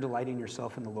him and you're delighting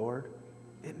yourself in the Lord,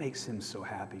 it makes him so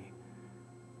happy.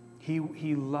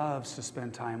 He loves to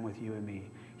spend time with you and me.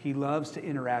 He loves to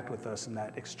interact with us in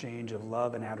that exchange of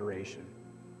love and adoration.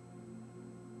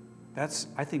 That's,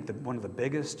 I think, one of the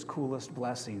biggest, coolest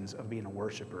blessings of being a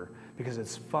worshiper, because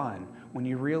it's fun when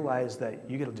you realize that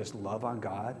you get to just love on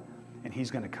God, and he's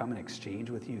going to come and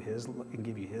exchange with you and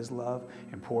give you his love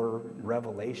and pour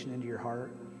revelation into your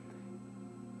heart,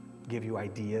 give you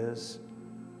ideas,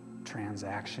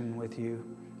 transaction with you.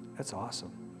 That's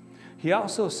awesome. He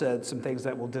also said some things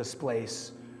that will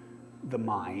displace the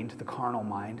mind, the carnal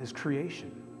mind, is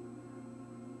creation.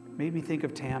 Made me think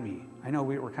of Tammy. I know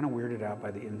we're kind of weirded out by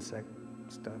the insect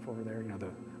stuff over there,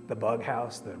 the bug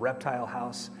house, the reptile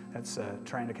house that's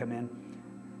trying to come in.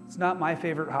 It's not my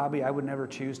favorite hobby. I would never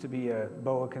choose to be a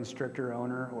boa constrictor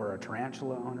owner or a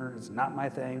tarantula owner. It's not my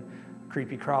thing.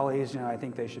 Creepy crawlies, I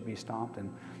think they should be stomped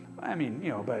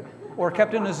or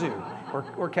kept in a zoo,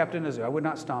 or kept in a zoo. I would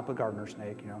not stomp a gardener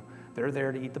snake, They're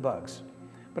there to eat the bugs.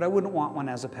 But I wouldn't want one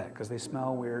as a pet because they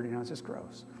smell weird, it's just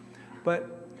gross.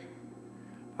 But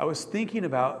I was thinking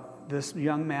about this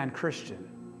young man, Christian.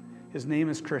 His name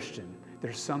is Christian.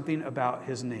 There's something about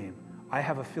his name. I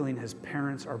have a feeling his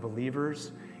parents are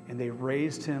believers, and they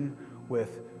raised him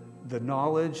with the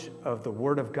knowledge of the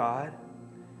Word of God.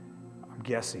 I'm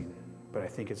guessing, but I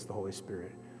think it's the Holy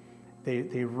Spirit.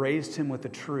 They raised him with the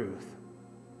truth,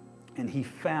 and he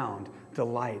found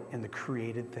delight in the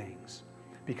created things,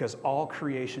 because all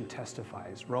creation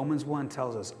testifies. Romans 1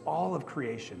 tells us all of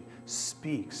creation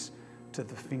speaks to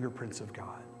the fingerprints of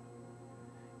God.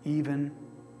 Even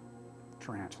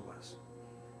tarantulas,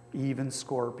 even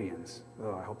scorpions.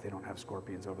 Oh, I hope they don't have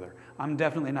scorpions over there. I'm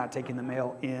definitely not taking the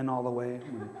mail in all the way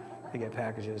when they get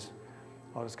packages.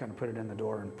 I'll just kind of put it in the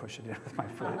door and push it in with my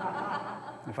foot.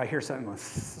 If I hear something going,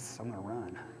 I'm going to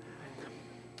run.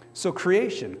 So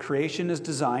creation is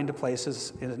designed to place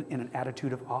us in an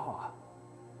attitude of awe.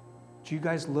 Do you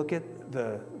guys look at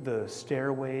the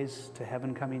stairways to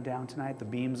heaven coming down tonight, the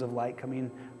beams of light coming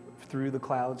through the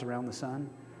clouds around the sun?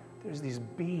 There's these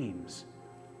beams.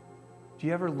 Do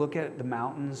you ever look at the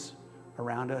mountains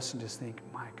around us and just think,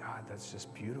 my God, that's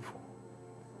just beautiful?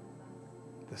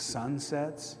 The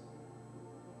sunsets,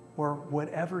 or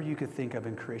whatever you could think of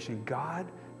in creation. God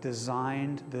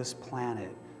designed this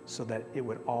planet so that it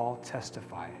would all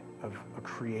testify of a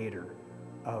creator,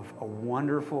 of a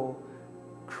wonderful,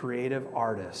 creative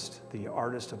artist, the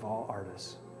artist of all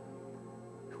artists,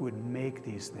 who would make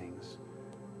these things.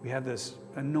 We have this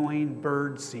annoying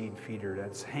bird seed feeder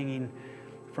that's hanging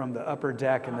from the upper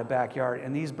deck in the backyard,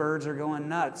 and these birds are going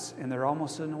nuts, and they're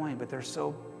almost annoying, but they're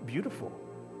so beautiful.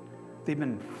 They've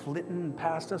been flitting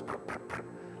past us.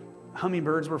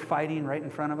 Hummingbirds were fighting right in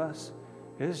front of us.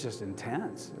 It was just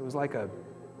intense. It was like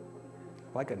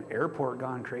an airport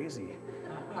gone crazy.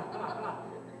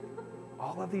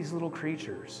 All of these little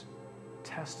creatures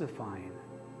testifying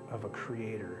of a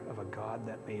creator, of a God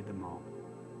that made them all.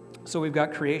 So we've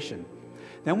got creation.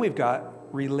 Then we've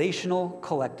got relational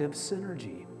collective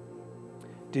synergy.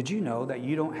 Did you know that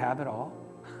you don't have it all?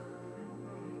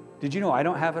 Did you know I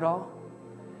don't have it all?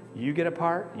 You get a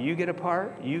part, you get a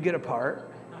part, you get a part,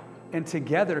 and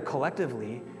together,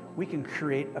 collectively, we can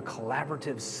create a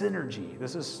collaborative synergy.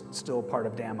 This is still part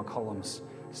of Dan McCullum's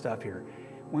stuff here.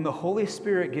 When the Holy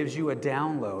Spirit gives you a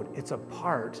download, it's a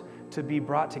part to be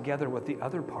brought together with the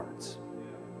other parts.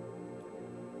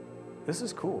 This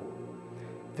is cool.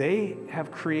 They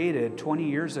have created 20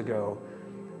 years ago,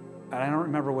 and I don't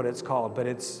remember what it's called, but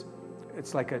it's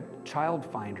like a child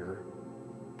finder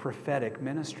prophetic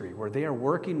ministry where they are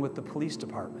working with the police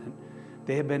department.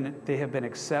 They have been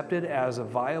accepted as a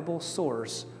viable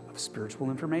source of spiritual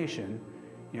information.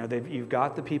 You know, you've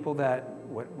got the people that,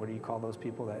 what do you call those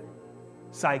people that?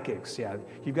 Psychics, yeah.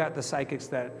 You've got the psychics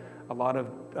that a lot of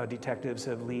detectives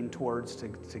have leaned towards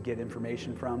to get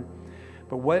information from.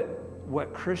 But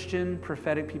what Christian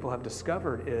prophetic people have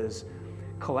discovered is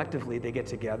collectively they get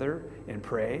together and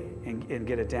pray and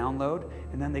get a download,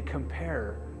 and then they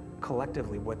compare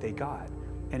collectively what they got.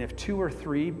 And if 2 or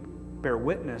 3 bear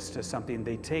witness to something,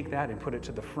 they take that and put it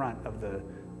to the front of the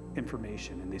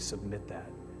information and they submit that.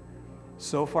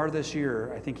 So far this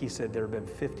year, I think he said there have been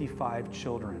 55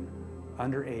 children,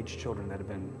 underage children, that have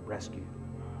been rescued.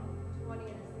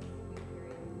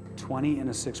 20 in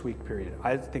a 6-week period.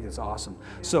 I think it's awesome.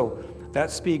 So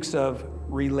that speaks of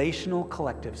relational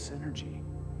collective synergy.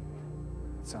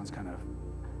 It sounds kind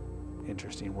of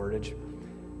interesting wordage.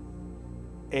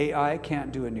 AI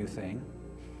can't do a new thing.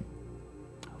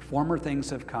 Former things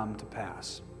have come to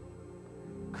pass.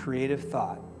 Creative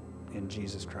thought in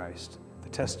Jesus Christ. The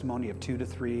testimony of 2 to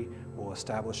 3 will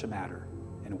establish a matter,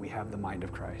 and we have the mind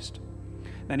of Christ.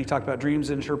 Then he talked about dreams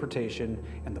and interpretation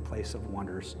and the place of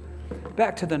wonders.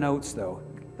 Back to the notes, though.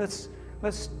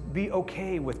 Let's be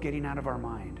okay with getting out of our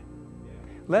mind.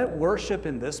 Let worship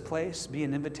in this place be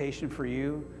an invitation for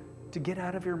you to get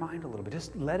out of your mind a little bit.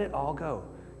 Just let it all go.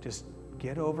 Just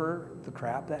get over the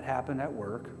crap that happened at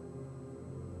work.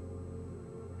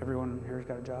 Everyone here's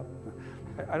got a job?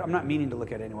 I'm not meaning to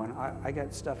look at anyone. I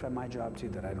got stuff at my job too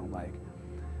that I don't like.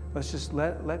 Let's just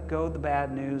let go of the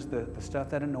bad news, the stuff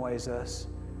that annoys us,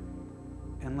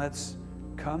 and let's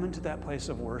come into that place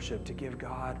of worship to give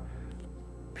God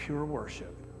pure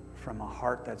worship from a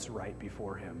heart that's right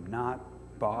before Him, not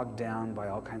bogged down by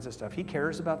all kinds of stuff. He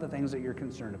cares about the things that you're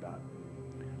concerned about.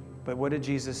 But what did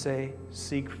Jesus say?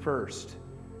 Seek first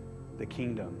the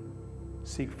kingdom.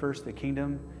 Seek first the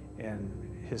kingdom and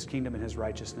His kingdom and His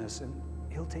righteousness, and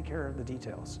He'll take care of the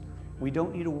details. We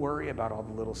don't need to worry about all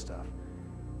the little stuff.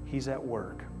 He's at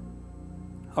work.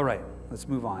 All right, let's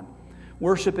move on.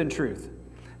 Worship in truth.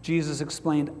 Jesus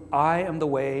explained, I am the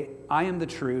way, I am the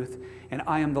truth, and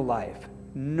I am the life.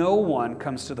 No one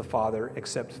comes to the Father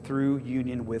except through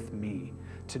union with me.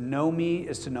 To know me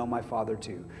is to know my Father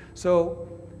too. So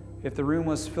if the room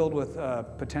was filled with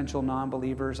potential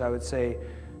non-believers, I would say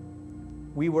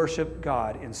we worship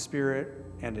God in spirit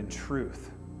and in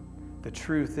truth. The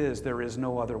truth is there is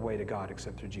no other way to God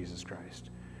except through Jesus Christ.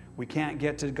 We can't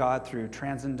get to God through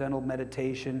transcendental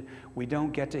meditation. We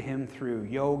don't get to Him through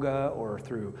yoga or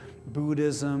through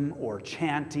Buddhism or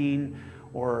chanting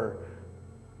or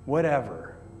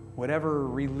whatever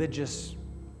religious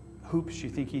hoops you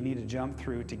think you need to jump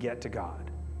through to get to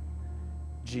God.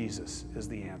 Jesus is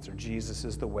the answer. Jesus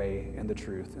is the way and the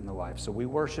truth and the life. So we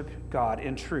worship God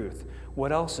in truth.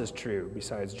 What else is true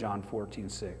besides John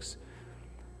 14:6?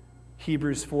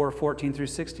 Hebrews 4:14 through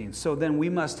 16. So then we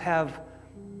must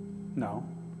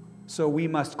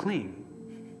cling,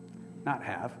 not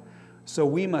have. So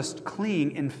we must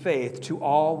cling in faith to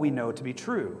all we know to be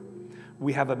true.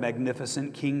 We have a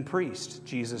magnificent king priest,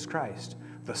 Jesus Christ,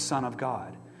 the Son of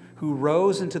God, who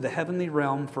rose into the heavenly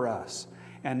realm for us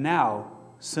and now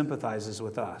sympathizes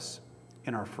with us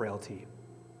in our frailty.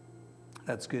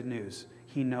 That's good news.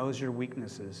 He knows your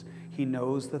weaknesses. He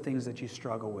knows the things that you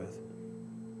struggle with.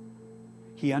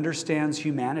 He understands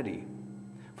humanity.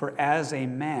 For as a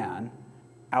man,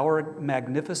 our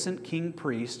magnificent king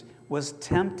priest was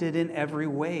tempted in every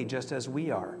way, just as we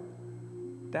are.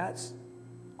 That's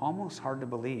almost hard to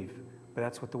believe, but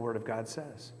that's what the Word of God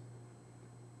says.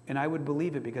 And I would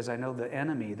believe it because I know the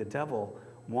enemy, the devil,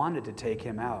 wanted to take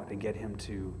him out and get him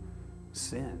to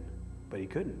sin, but he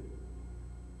couldn't.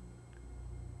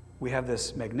 We have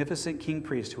this magnificent king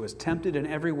priest who was tempted in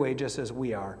every way, just as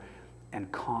we are, and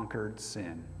conquered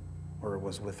sin, or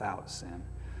was without sin.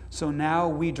 So now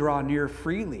we draw near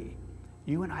freely.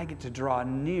 You and I get to draw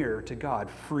near to God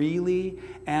freely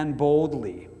and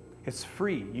boldly. It's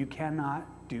free. You cannot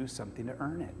do something to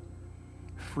earn it.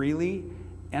 Freely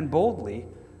and boldly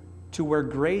to where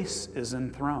grace is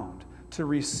enthroned, to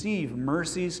receive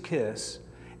mercy's kiss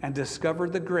and discover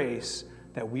the grace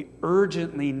that we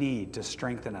urgently need to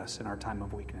strengthen us in our time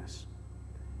of weakness.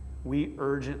 We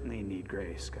urgently need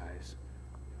grace, guys.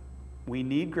 We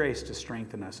need grace to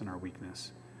strengthen us in our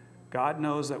weakness. God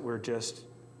knows that we're just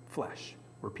flesh,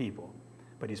 we're people,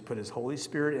 but He's put His Holy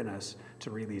Spirit in us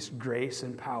to release grace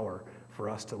and power for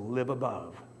us to live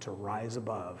above, to rise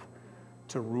above,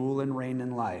 to rule and reign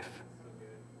in life.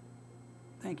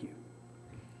 Thank you.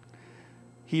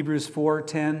 Hebrews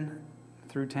 4:10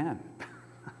 through 10.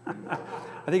 I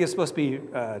think it's supposed to be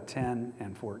 10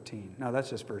 and 14. No, that's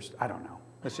just verse, I don't know.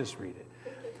 Let's just read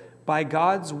it. By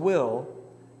God's will,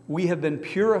 we have been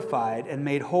purified and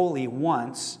made holy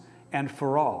once and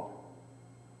for all.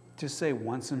 Just say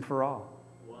once and for all.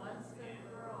 Once and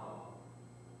for all.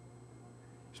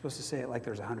 You're supposed to say it like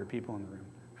there's 100 people in the room.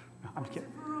 No, I'm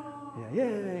kidding. Yeah,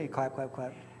 yay, clap, clap,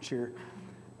 clap, cheer.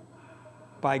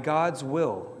 By God's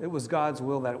will, it was God's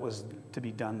will that it was to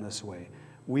be done this way.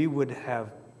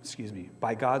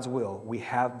 By God's will, we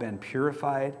have been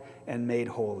purified and made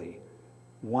holy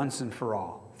once and for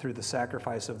all through the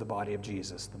sacrifice of the body of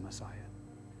Jesus, the Messiah.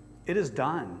 It is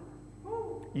done.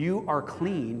 You are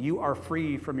clean. You are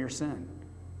free from your sin.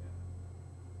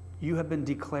 You have been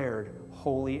declared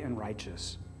holy and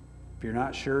righteous. If you're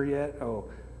not sure yet,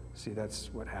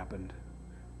 that's what happened.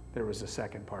 There was a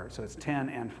second part. So it's 10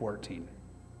 and 14.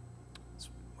 That's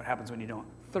what happens when you don't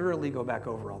thoroughly go back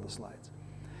over all the slides.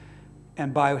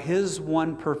 And by His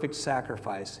one perfect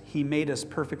sacrifice, He made us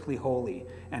perfectly holy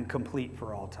and complete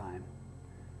for all time.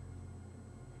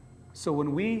 So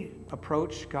when we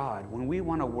approach God, when we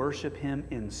want to worship Him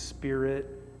in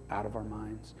spirit, out of our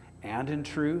minds, and in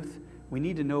truth, we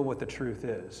need to know what the truth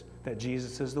is, that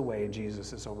Jesus is the way, and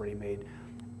Jesus has already made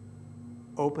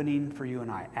opening for you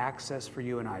and I, access for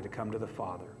you and I to come to the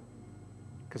Father,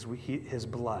 because His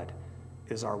blood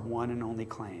is our one and only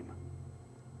claim.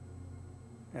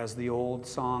 As the old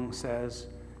song says,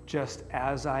 just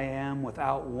as I am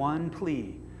without one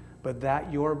plea, but that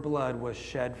your blood was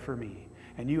shed for me,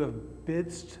 and you have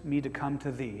bidst me to come to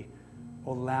thee,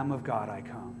 O Lamb of God, I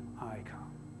come, I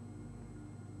come.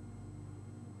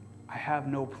 I have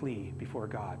no plea before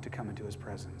God to come into His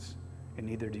presence, and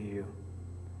neither do you.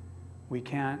 We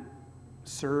can't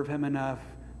serve Him enough,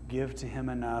 give to Him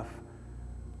enough,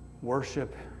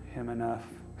 worship Him enough,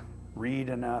 read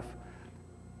enough,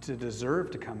 to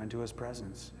deserve to come into His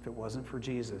presence. If it wasn't for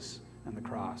Jesus and the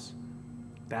cross,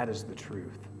 that is the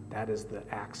truth. That is the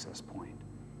access point.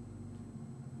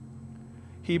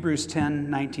 Hebrews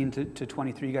 10:19 to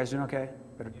 23. You guys doing okay?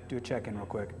 Better do a check-in real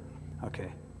quick.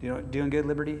 Okay. Doing good,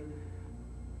 Liberty?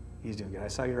 He's doing good. I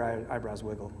saw your eyebrows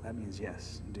wiggle. That means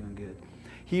yes, I'm doing good.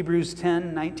 Hebrews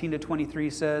 10:19 to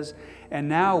 23 says, and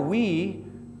now we,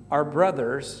 our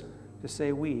brothers, to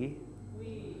say we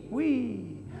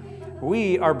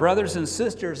are brothers and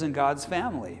sisters in God's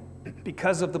family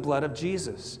because of the blood of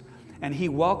Jesus. And He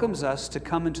welcomes us to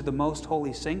come into the most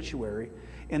holy sanctuary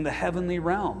in the heavenly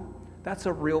realm. That's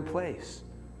a real place.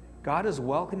 God is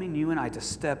welcoming you and I to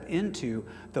step into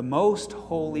the most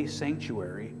holy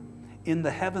sanctuary in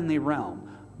the heavenly realm,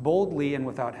 boldly and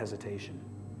without hesitation.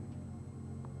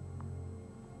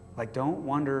 Like, don't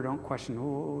wonder, don't question,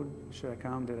 should I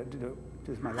come?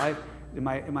 Is my life, am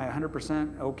I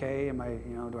 100% okay?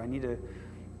 Do I need to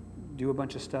do a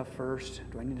bunch of stuff first?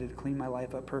 Do I need to clean my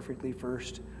life up perfectly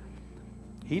first?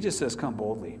 He just says, come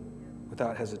boldly.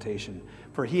 without hesitation.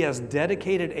 For he has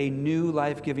dedicated a new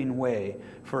life-giving way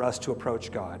for us to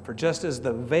approach God. For just as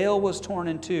the veil was torn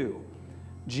in two,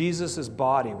 Jesus'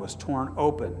 body was torn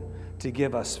open to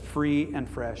give us free and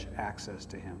fresh access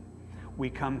to him. We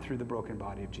come through the broken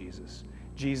body of Jesus.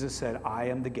 Jesus said, I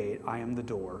am the gate, I am the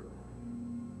door.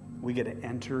 We get to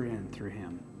enter in through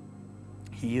him.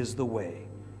 He is the way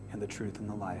and the truth and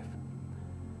the life.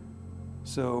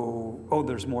 So,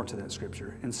 there's more to that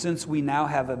scripture. And since we now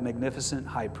have a magnificent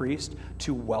high priest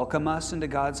to welcome us into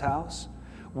God's house,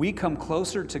 we come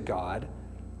closer to God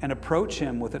and approach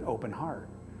him with an open heart.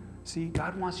 See,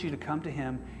 God wants you to come to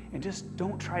him and just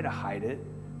don't try to hide it.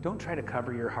 Don't try to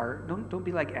cover your heart. Don't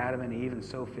be like Adam and Eve and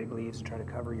sow fig leaves and try to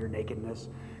cover your nakedness.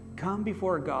 Come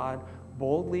before God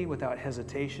boldly, without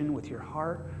hesitation, with your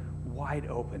heart wide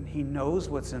open. He knows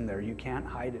what's in there. You can't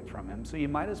hide it from him. So you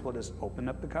might as well just open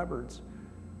up the cupboards.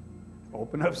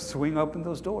 Swing open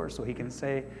those doors so he can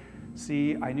say,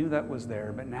 see, I knew that was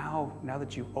there, but now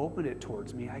that you opened it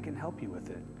towards me, I can help you with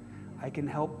it. I can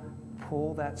help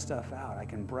pull that stuff out. I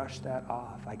can brush that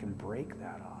off. I can break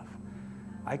that off.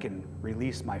 I can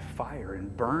release my fire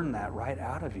and burn that right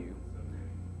out of you.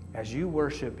 As you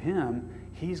worship him,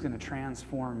 he's going to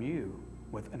transform you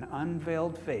with an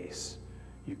unveiled face.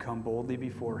 You come boldly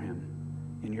before him,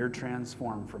 and you're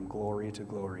transformed from glory to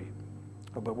glory.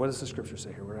 But what does the scripture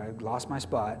say here? Where I lost my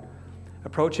spot.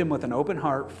 Approach him with an open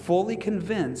heart, fully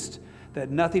convinced that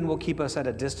nothing will keep us at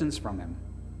a distance from him.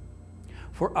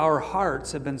 For our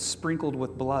hearts have been sprinkled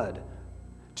with blood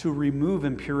to remove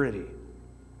impurity,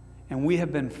 and we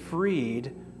have been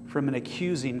freed from an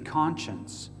accusing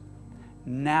conscience.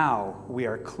 Now we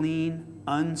are clean,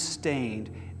 unstained,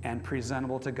 and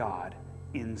presentable to God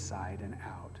inside and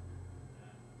out.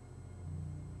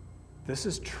 This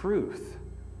is truth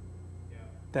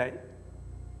that,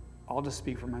 I'll just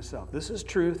speak for myself. This is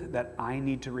truth that I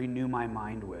need to renew my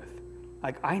mind with.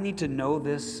 Like, I need to know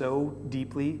this so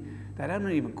deeply that I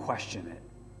don't even question it.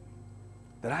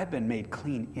 That I've been made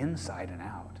clean inside and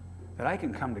out. That I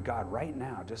can come to God right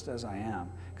now just as I am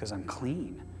because I'm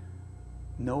clean.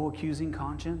 No accusing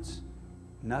conscience.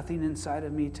 Nothing inside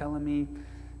of me telling me,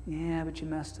 yeah, but you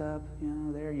messed up.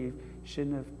 There, you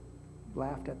shouldn't have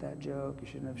laughed at that joke. You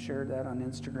shouldn't have shared that on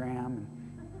Instagram. And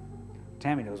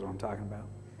Tammy knows what I'm talking about.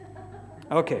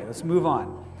 Okay, let's move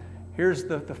on. Here's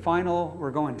the final.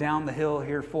 We're going down the hill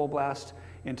here, full blast,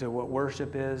 into what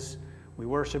worship is. We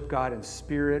worship God in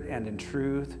spirit and in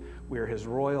truth. We are his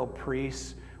royal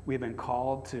priests. We've been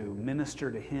called to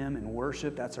minister to him in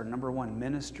worship. That's our number one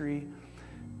ministry.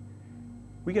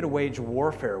 We get to wage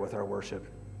warfare with our worship.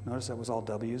 Notice that was all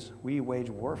W's. We wage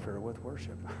warfare with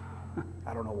worship.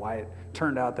 I don't know why it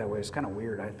turned out that way. It's kind of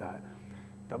weird, I thought.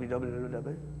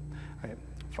 WWW. Right,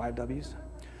 5 W's.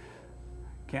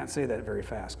 Can't say that very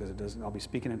fast because it doesn't. I'll be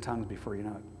speaking in tongues before you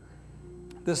know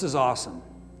it. This is awesome.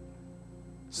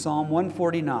 Psalm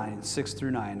 149, 6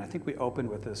 through 9. I think we opened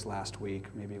with this last week.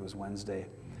 Maybe it was Wednesday.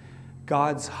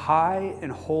 God's high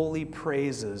and holy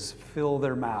praises fill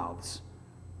their mouths.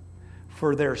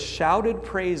 For their shouted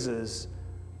praises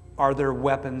are their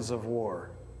weapons of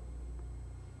war.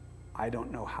 I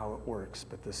don't know how it works,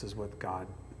 but this is what God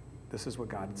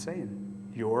is saying.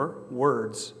 Your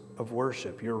words of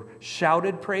worship, your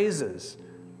shouted praises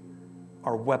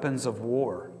are weapons of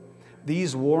war.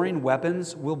 These warring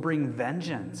weapons will bring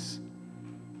vengeance.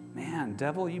 Man,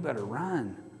 devil, you better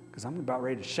run, because I'm about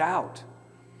ready to shout.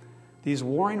 These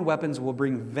warring weapons will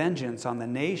bring vengeance on the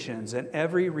nations and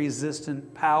every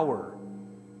resistant power,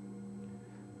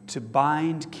 to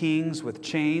bind kings with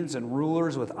chains and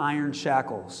rulers with iron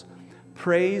shackles.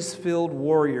 Praise-filled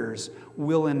warriors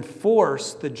will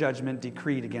enforce the judgment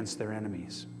decreed against their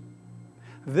enemies.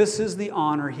 This is the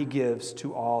honor he gives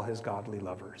to all his godly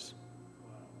lovers.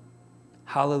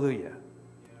 Hallelujah.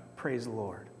 Praise the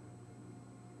Lord.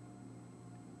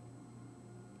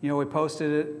 We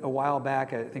posted it a while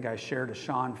back. I think I shared a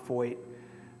Sean Foyt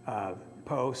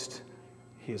post.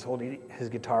 He was holding his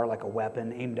guitar like a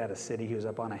weapon aimed at a city. He was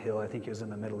up on a hill. I think he was in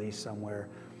the Middle East somewhere.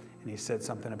 And he said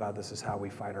something about this is how we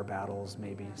fight our battles,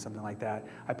 maybe something like that.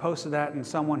 I posted that, and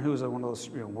someone who's one of those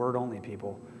word-only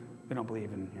people, they don't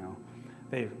believe in,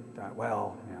 they thought,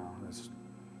 well, there's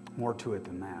more to it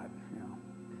than that.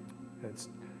 It's,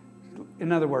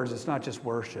 in other words, it's not just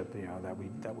worship,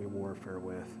 that we warfare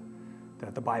with.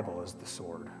 That the Bible is the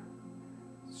sword.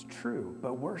 It's true,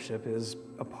 but worship is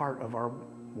a part of our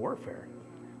warfare.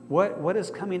 What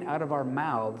is coming out of our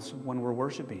mouths when we're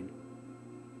worshiping?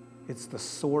 It's the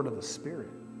sword of the Spirit.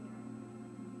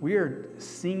 We are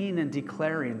singing and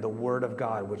declaring the Word of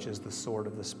God, which is the sword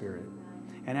of the Spirit.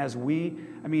 And as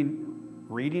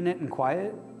reading it in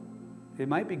quiet, It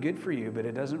might be good for you, but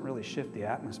it doesn't really shift the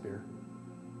atmosphere.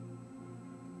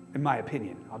 In my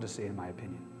opinion, I'll just say in my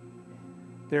opinion.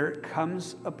 There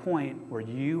comes a point where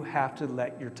you have to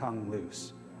let your tongue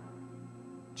loose.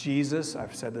 Jesus,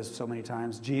 I've said this so many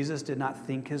times, Jesus did not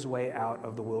think his way out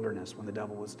of the wilderness when the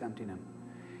devil was tempting him.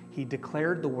 He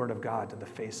declared the word of God to the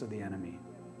face of the enemy.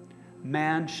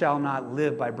 Man shall not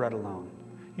live by bread alone.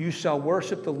 You shall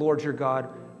worship the Lord your God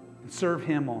and serve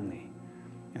him only.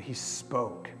 And he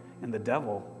spoke, and the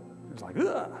devil was like,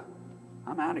 ugh,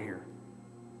 I'm out of here.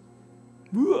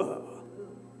 Ugh.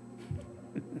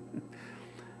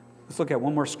 Let's look at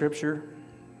one more scripture.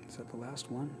 Is that the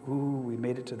last one? Ooh, we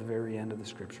made it to the very end of the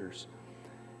scriptures.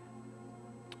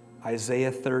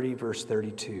 Isaiah 30, verse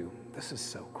 32. This is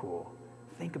so cool.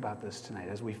 Think about this tonight.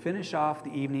 As we finish off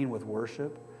the evening with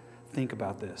worship, think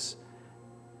about this.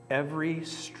 Every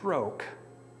stroke,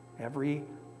 every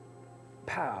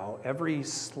pow, every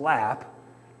slap,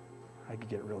 I could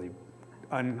get really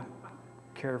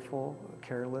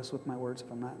careless with my words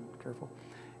if I'm not careful.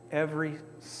 Every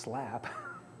slap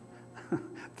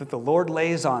that the Lord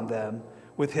lays on them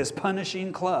with his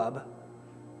punishing club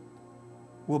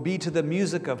will be to the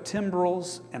music of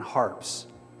timbrels and harps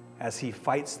as he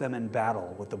fights them in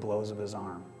battle with the blows of his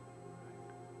arm.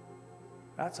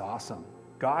 That's awesome.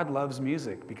 God loves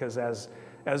music because as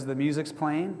the music's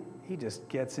playing, he just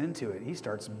gets into it. He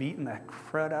starts beating the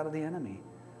crud out of the enemy.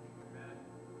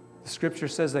 The scripture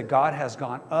says that God has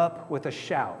gone up with a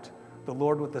shout, the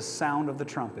Lord with the sound of the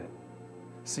trumpet.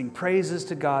 Sing praises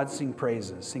to God, sing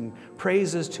praises. Sing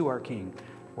praises to our King.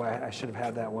 Why, I should have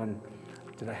had that one.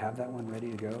 Did I have that one ready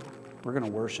to go? We're going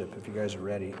to worship if you guys are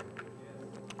ready.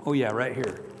 Oh yeah, right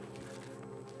here.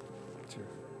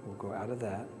 We'll go out of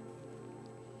that.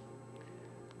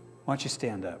 Why don't you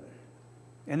stand up?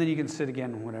 And then you can sit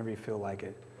again whenever you feel like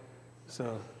it.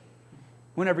 So,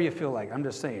 whenever you feel like, I'm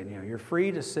just saying, you're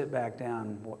free to sit back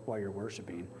down while you're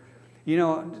worshiping.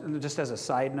 Just as a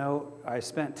side note, I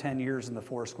spent 10 years in the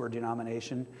Foursquare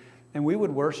denomination, and we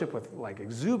would worship with like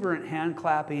exuberant hand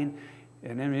clapping,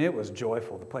 and I mean, it was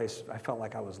joyful. The place, I felt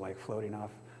like I was like floating off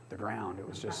the ground. It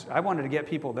was just, I wanted to get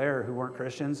people there who weren't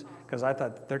Christians because I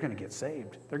thought they're going to get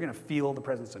saved. They're going to feel the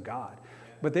presence of God.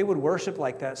 But they would worship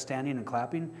like that, standing and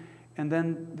clapping, and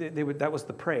then that was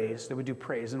the praise. They would do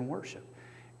praise and worship.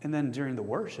 And then during the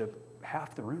worship,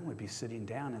 half the room would be sitting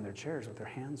down in their chairs with their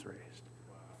hands raised.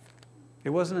 It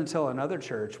wasn't until another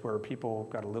church where people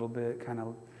got a little bit kind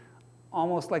of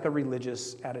almost like a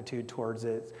religious attitude towards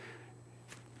it.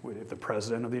 If the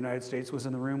president of the United States was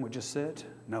in the room, would just sit?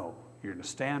 No, you're going to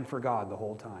stand for God the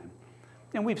whole time.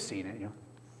 And we've seen it,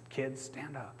 Kids,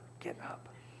 stand up, get up,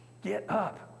 get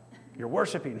up. You're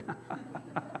worshiping.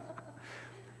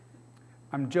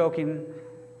 I'm joking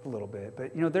a little bit,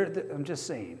 but I'm just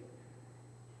saying,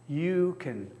 you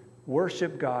can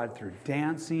worship God through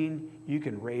dancing. You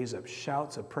can raise up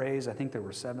shouts of praise. I think there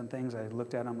were 7 things I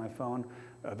looked at on my phone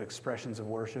of expressions of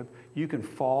worship. You can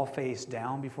fall face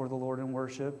down before the Lord in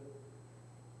worship.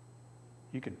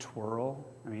 You can twirl.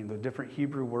 I mean, the different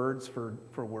Hebrew words for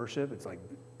worship, it's like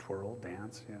twirl,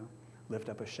 dance, lift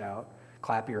up a shout,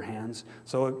 clap your hands.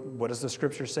 So what does the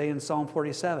scripture say in Psalm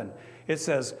 47? It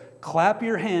says, clap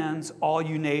your hands, all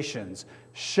you nations.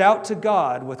 Shout to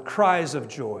God with cries of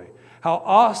joy. How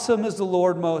awesome is the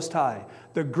Lord Most High,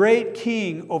 the great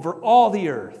King over all the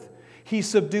earth. He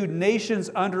subdued nations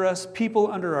under us,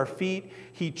 people under our feet.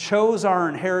 He chose our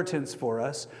inheritance for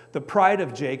us, the pride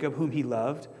of Jacob, whom he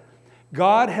loved.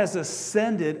 God has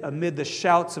ascended amid the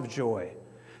shouts of joy,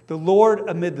 the Lord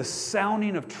amid the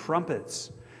sounding of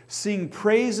trumpets. Sing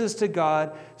praises to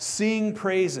God, sing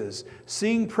praises.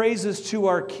 Sing praises to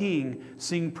our King,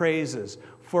 sing praises.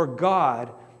 For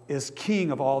God is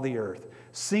King of all the earth.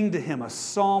 Sing to him a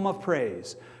psalm of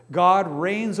praise. God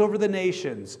reigns over the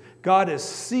nations. God is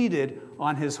seated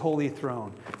on his holy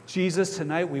throne. Jesus,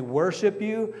 tonight we worship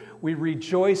you. We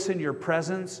rejoice in your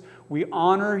presence. We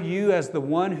honor you as the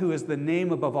one who is the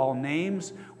name above all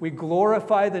names. We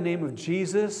glorify the name of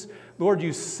Jesus. Lord,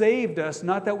 you saved us,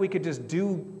 not that we could just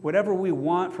do whatever we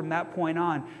want from that point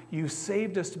on. You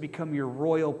saved us to become your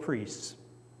royal priests.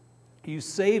 You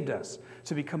saved us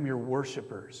to become your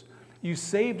worshipers. You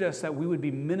saved us that we would be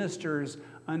ministers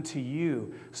unto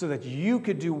you so that you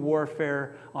could do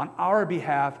warfare on our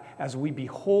behalf as we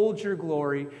behold your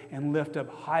glory and lift up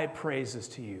high praises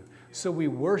to you. So we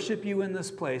worship you in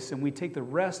this place and we take the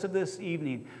rest of this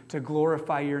evening to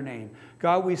glorify your name.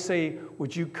 God, we say,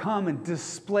 would you come and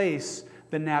displace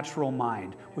the natural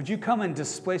mind? Would you come and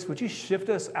displace, would you shift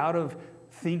us out of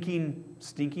thinking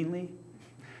stinking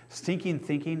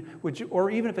thinking, or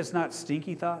even if it's not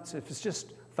stinky thoughts, if it's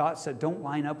just thoughts that don't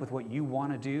line up with what you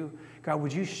want to do, God,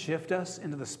 would you shift us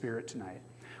into the Spirit tonight?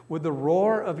 Would the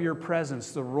roar of your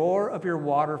presence, the roar of your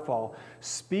waterfall,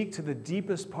 speak to the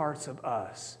deepest parts of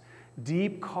us?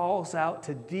 Deep calls out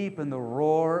to deep in the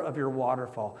roar of your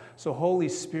waterfall. So Holy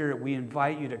Spirit, we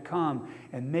invite you to come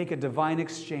and make a divine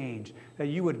exchange, that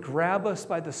you would grab us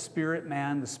by the Spirit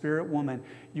man, the Spirit woman.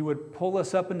 You would pull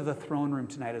us up into the throne room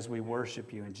tonight as we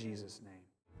worship you in Jesus' name.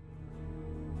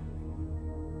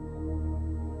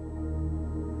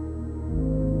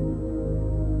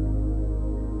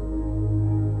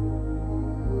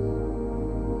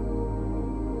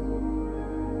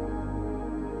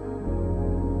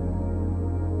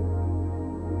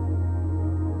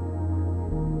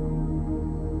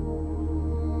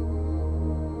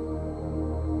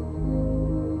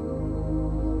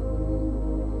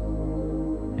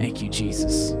 Thank you,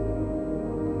 Jesus.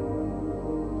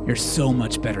 You're so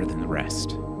much better than the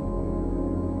rest.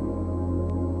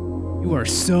 You are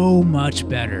so much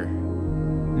better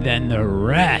than the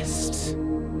rest.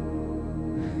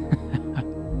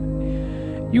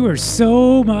 You are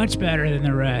so much better than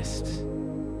the rest.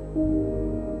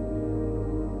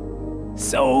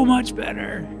 So much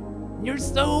better. You're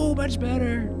so much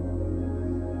better.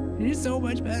 You're so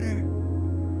much better.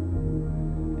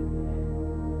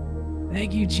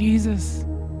 Thank you, Jesus.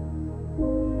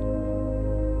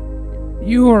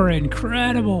 You are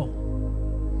incredible.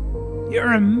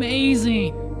 You're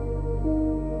amazing.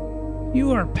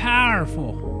 You are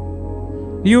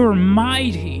powerful. You are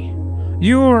mighty.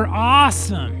 You are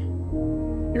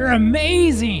awesome. You're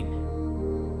amazing.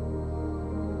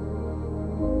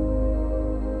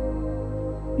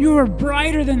 You are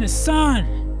brighter than the sun.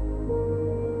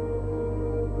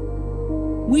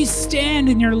 We stand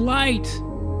in your light.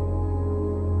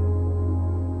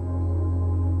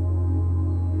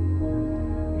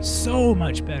 So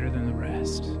much better than the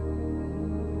rest.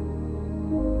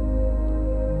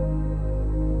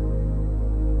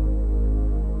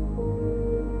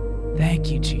 Thank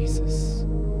you, Jesus.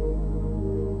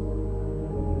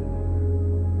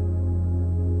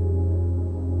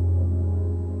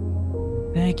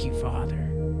 Thank you, Father.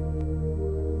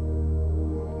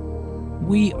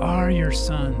 We are your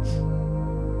sons.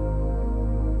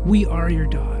 We are your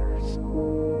daughters.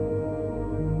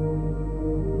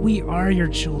 We are your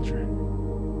children.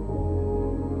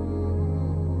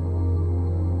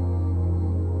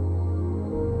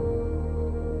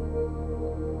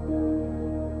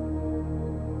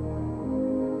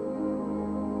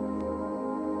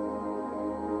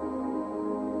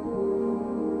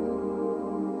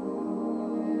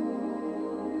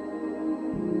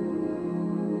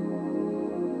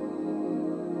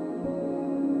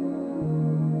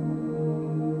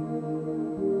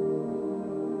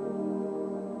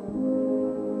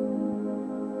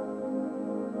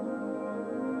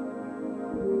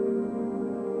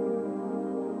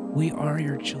 We are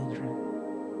your children.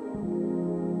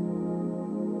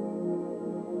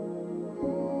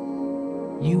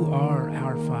 You are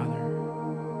our Father.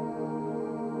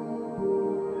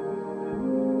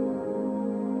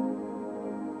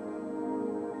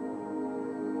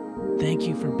 Thank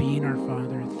you for being our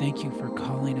Father. Thank you for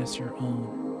calling us your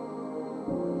own.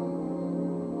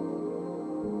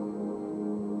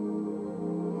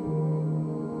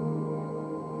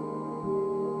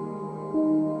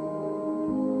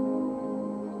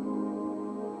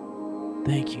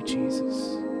 Thank you,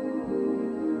 Jesus.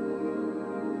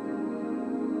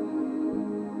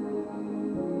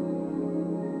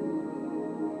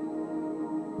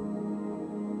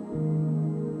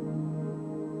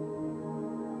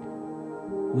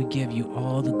 We give you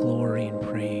all the glory and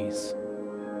praise.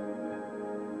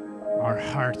 Our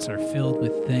hearts are filled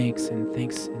with thanks and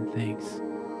thanks and thanks,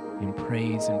 and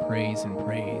praise and praise and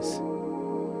praise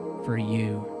for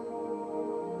you.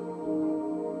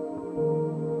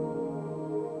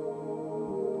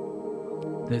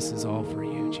 This is all for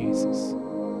you, Jesus.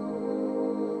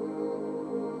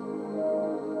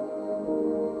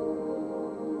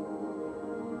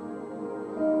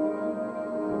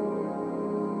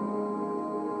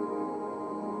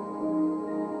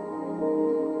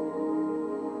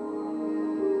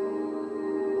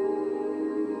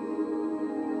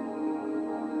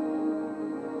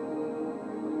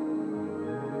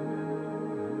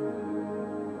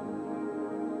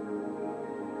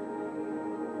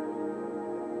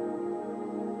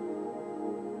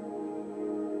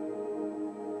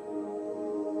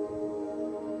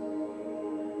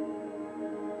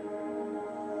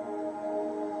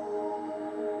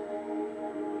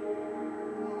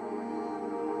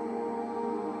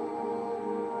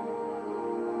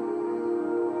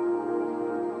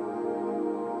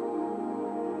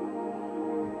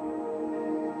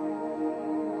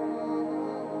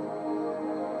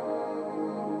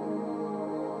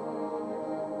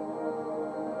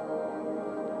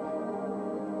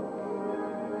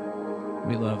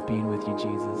 We love being with you,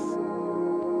 Jesus.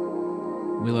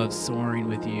 We love soaring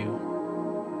with you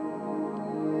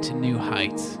to new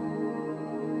heights,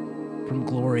 from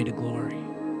glory to glory.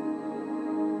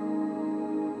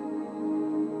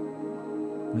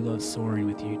 We love soaring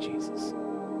with you, Jesus.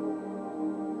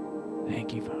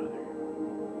 Thank you, Father.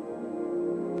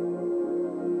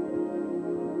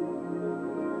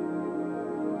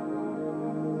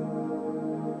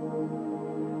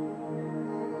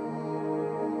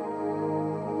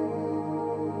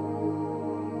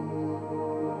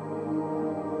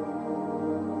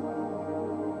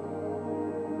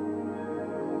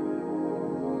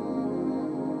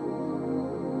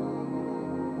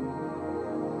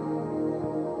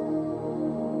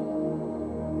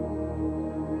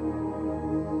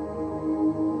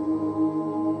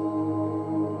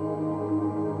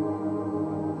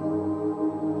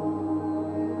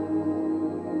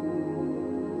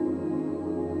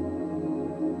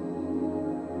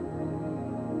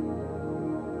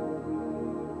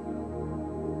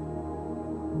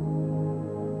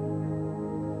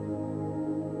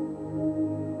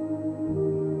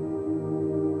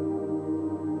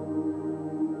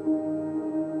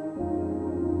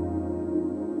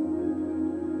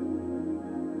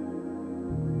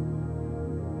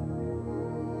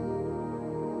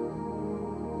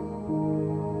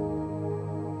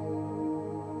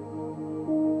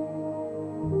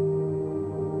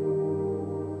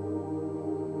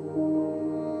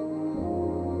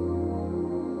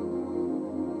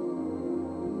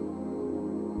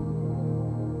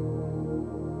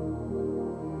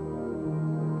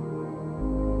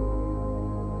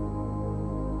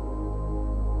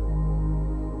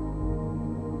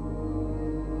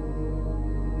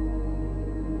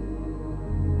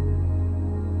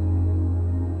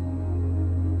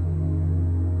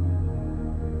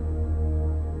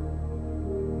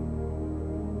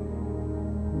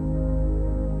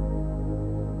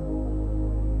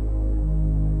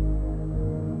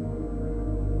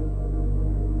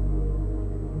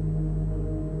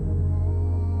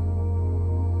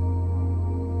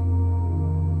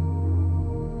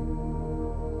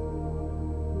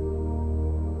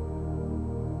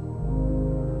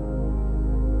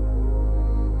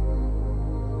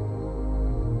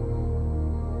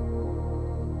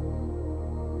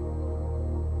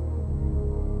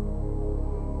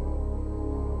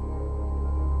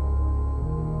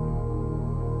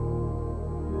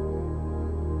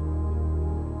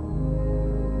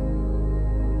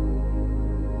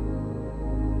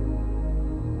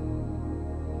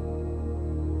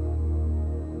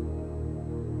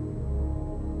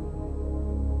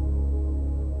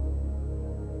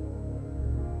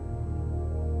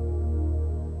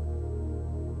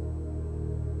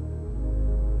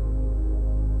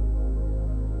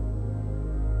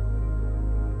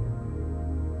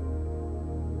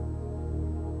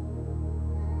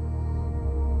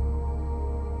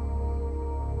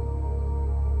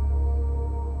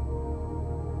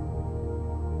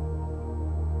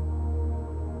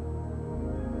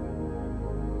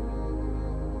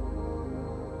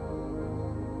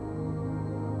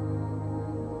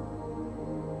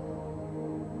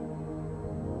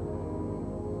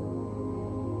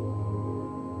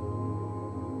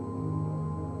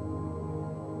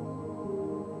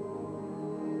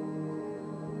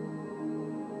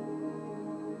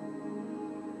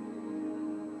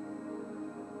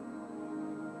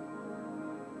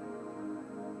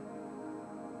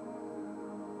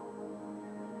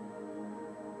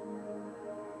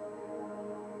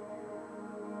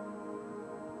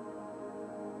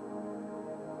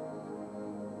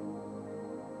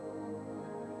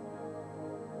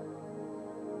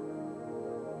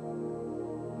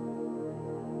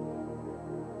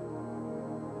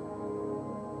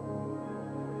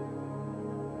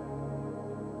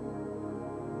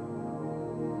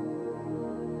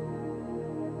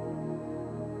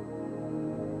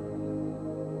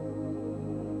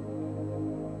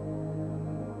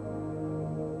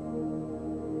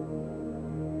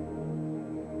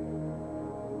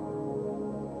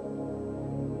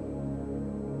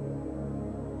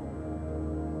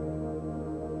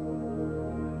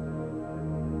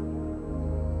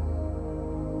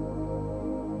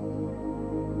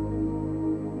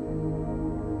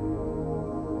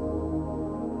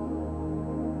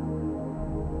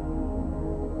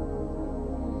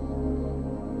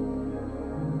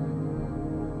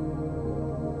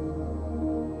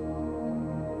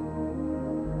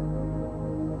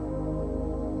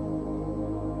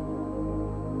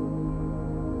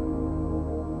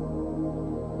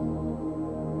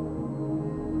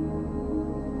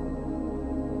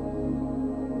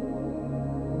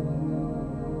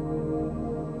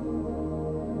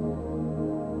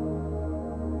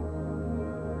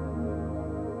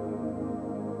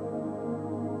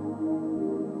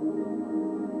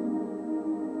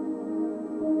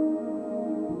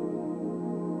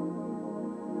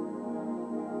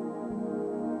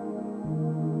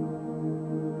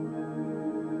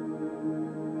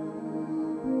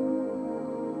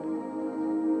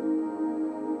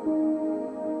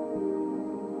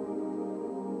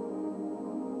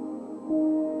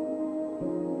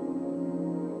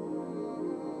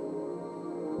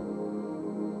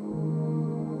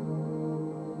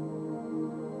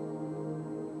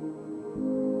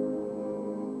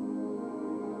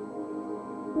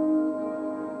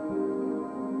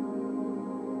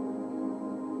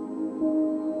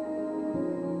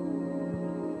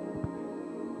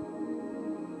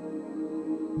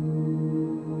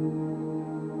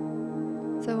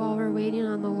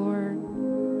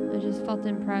 Lord, I just felt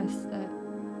impressed that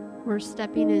we're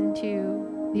stepping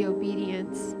into the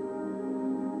obedience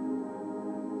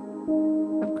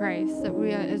of Christ, that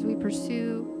as we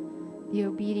pursue the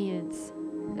obedience,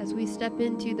 as we step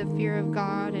into the fear of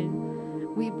God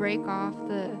and we break off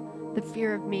the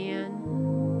fear of man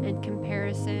and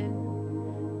comparison,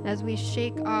 as we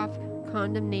shake off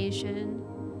condemnation,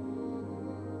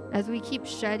 as we keep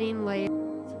shedding layers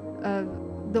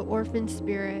of the orphan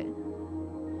spirit,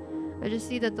 I just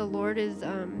see that the Lord is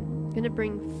going to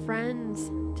bring friends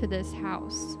to this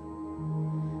house.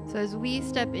 So as we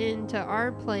step into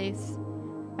our place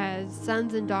as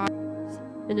sons and daughters,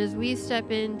 and as we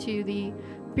step into the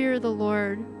fear of the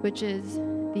Lord, which is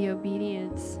the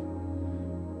obedience,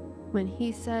 when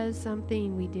He says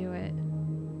something, we do it,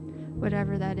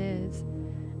 whatever that is.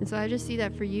 And so I just see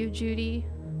that for you, Judy,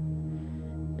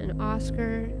 and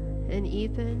Oscar, and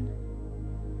Ethan,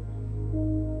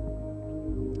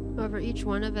 over each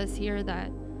one of us here,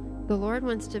 that the Lord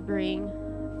wants to bring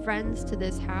friends to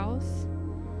this house.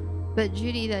 But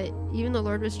Judy, that even the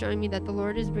Lord was showing me that the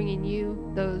Lord is bringing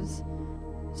you those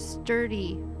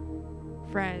sturdy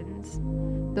friends,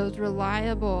 those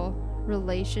reliable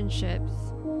relationships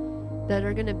that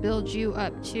are going to build you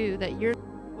up too, that you're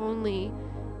not only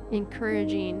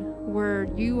encouraging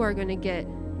word, you are going to get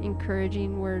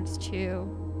encouraging words too.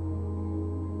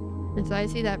 And so I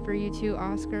see that for you too,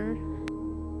 Oscar.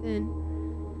 And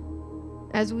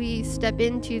as we step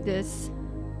into this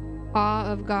awe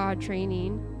of God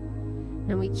training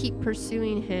and we keep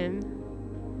pursuing Him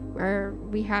where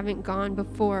we haven't gone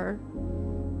before,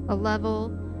 a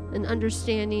level, an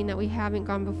understanding that we haven't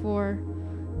gone before,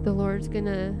 the Lord's going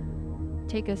to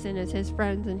take us in as His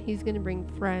friends, and He's going to bring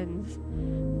friends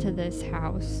to this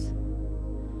house.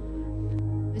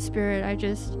 Holy Spirit, I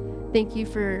just thank You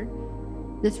for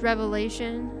this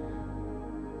revelation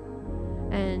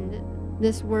and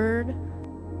this word,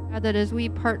 God, that as we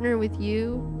partner with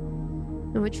You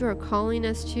and what You are calling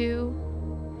us to,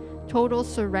 total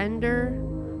surrender,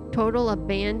 total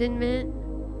abandonment,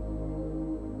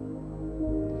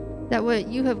 that what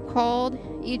You have called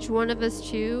each one of us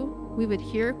to, we would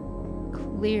hear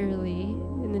clearly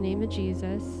in the name of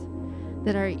Jesus,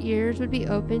 that our ears would be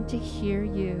open to hear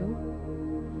You.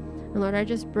 And Lord, I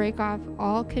just break off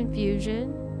all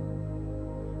confusion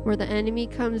where the enemy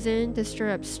comes in to stir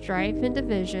up strife and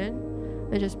division.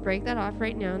 I just break that off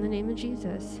right now in the name of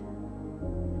Jesus.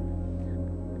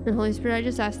 And Holy Spirit, I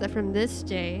just ask that from this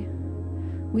day,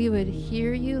 we would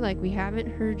hear You like we haven't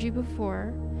heard You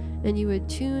before, and You would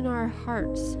tune our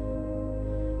hearts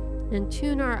and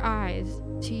tune our eyes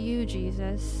to You,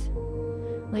 Jesus,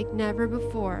 like never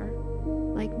before,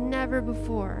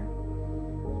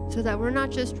 so that we're not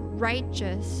just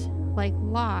righteous like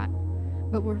Lot,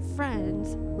 but we're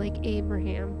friends like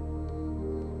Abraham.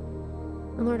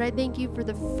 And Lord, I thank You for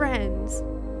the friends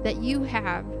that You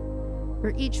have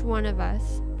for each one of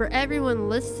us, for everyone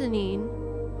listening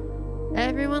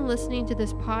to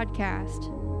this podcast,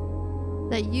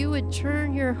 that You would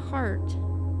turn your heart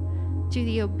to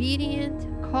the obedient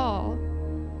call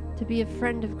to be a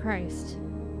friend of Christ.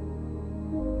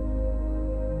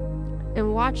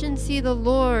 And watch and see the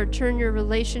Lord turn your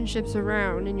relationships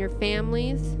around in your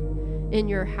families, in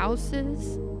your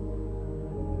houses,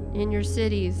 in your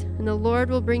cities. And the Lord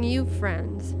will bring you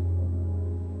friends.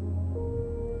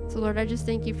 So Lord, I just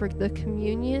thank You for the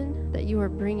communion that You are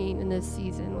bringing in this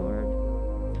season, Lord.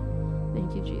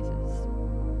 Thank You, Jesus.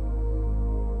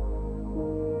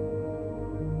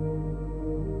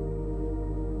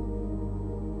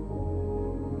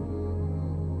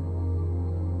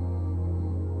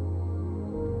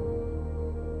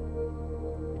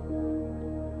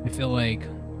 I feel like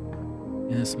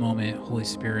in this moment, Holy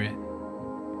Spirit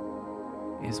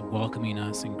is welcoming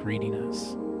us and greeting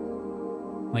us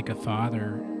like a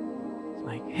father. It's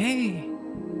like, hey,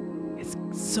 it's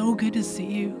so good to see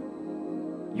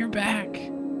you. You're back.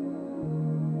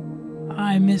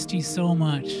 I missed you so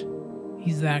much.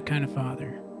 He's that kind of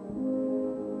father.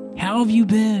 How have you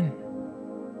been?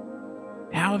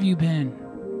 How have you been?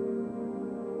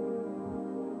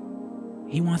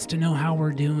 He wants to know how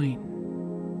we're doing.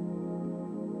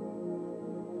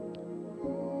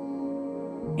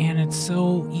 And it's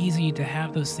so easy to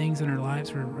have those things in our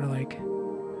lives where we're like,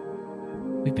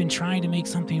 we've been trying to make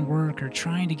something work or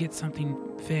trying to get something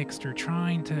fixed or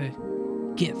trying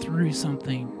to get through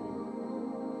something.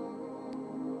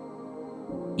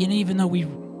 And even though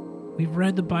we've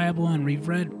read the Bible and we've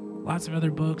read lots of other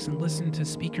books and listened to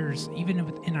speakers, even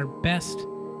in our best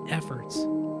efforts,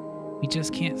 we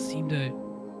just can't seem to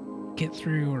get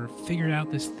through or figure out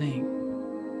this thing.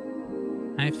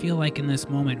 I feel like in this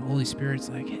moment, Holy Spirit's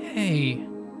like, hey,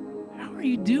 are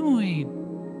you doing?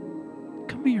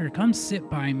 Come here, come sit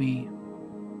by me.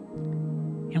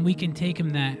 And we can take him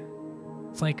that,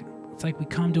 it's like we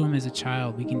come to him as a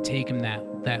child. We can take him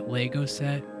that Lego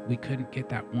set. We couldn't get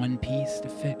that one piece to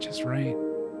fit just right.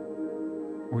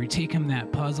 Or we take him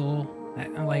that puzzle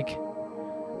that, like,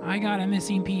 I got a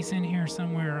missing piece in here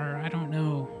somewhere, or I don't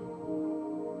know.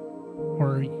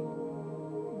 Or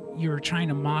you're trying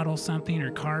to model something or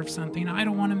carve something. I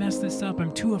don't want to mess this up.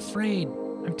 I'm too afraid.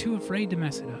 I'm too afraid to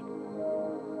mess it up.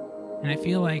 And I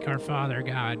feel like our Father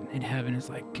God in heaven is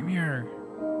like, come here.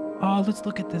 Oh, let's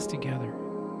look at this together.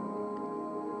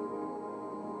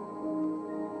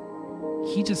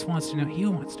 He just wants to know, he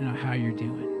wants to know how you're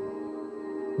doing.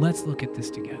 Let's look at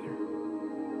this together.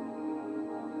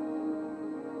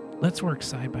 Let's work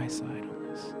side by side on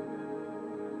this.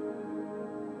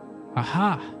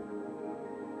 Aha.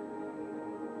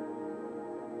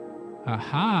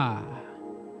 Aha.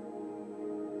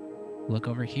 Look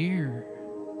over here.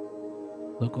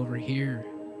 Look over here.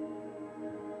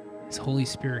 His Holy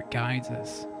Spirit guides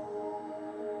us.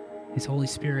 His Holy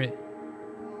Spirit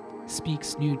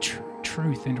speaks new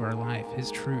truth into our life.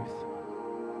 His truth.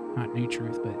 Not new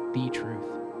truth, but the truth.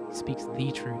 He speaks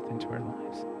the truth into our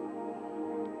lives.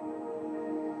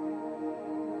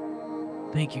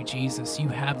 Thank you, Jesus. You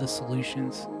have the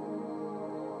solutions.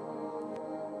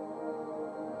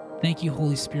 Thank you,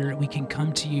 Holy Spirit. We can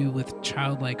come to you with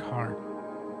childlike heart,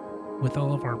 with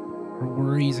all of our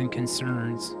worries and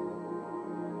concerns,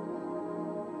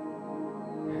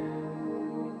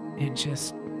 and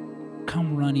just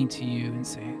come running to you and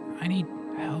say, I need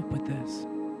help with this.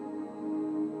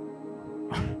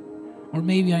 Or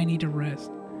maybe I need to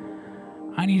rest.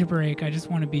 I need a break. I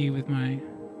just want to be with my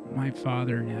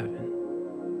Father in heaven.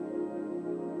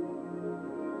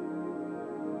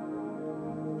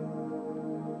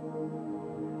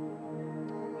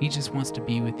 He just wants to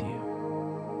be with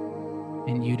you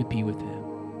and you to be with him.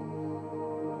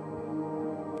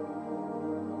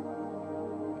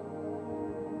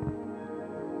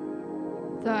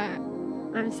 So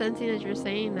I'm sensing as you're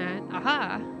saying that,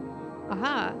 aha,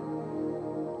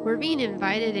 we're being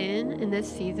invited in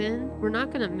this season. We're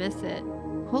not going to miss it.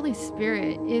 Holy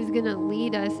Spirit is going to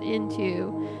lead us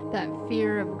into that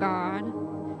fear of God,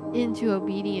 into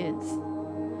obedience.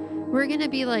 We're going to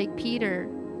be like Peter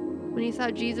when he saw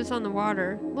Jesus on the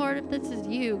water. Lord, if this is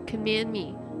you, command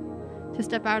me to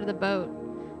step out of the boat.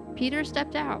 Peter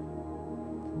stepped out,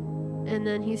 and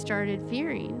then he started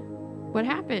fearing. What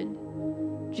happened?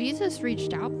 Jesus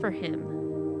reached out for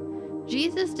him.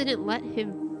 Jesus didn't let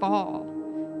him fall.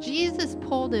 Jesus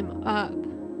pulled him up.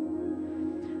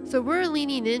 So we're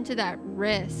leaning into that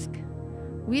risk.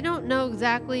 We don't know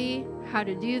exactly how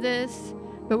to do this,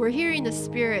 but we're hearing the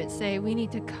Spirit say we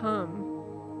need to come.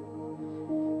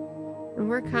 And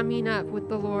we're coming up with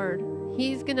the Lord.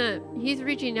 He's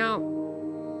reaching out.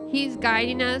 He's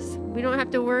guiding us. We don't have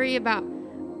to worry about,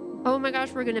 oh my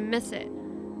gosh, we're going to miss it.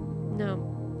 No.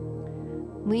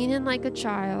 Lean in like a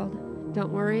child.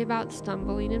 Don't worry about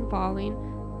stumbling and falling.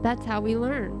 That's how we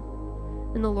learn.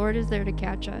 And the Lord is there to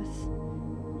catch us.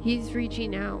 He's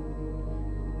reaching out.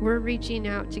 We're reaching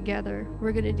out together.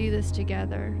 We're going to do this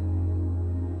together.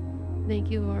 Thank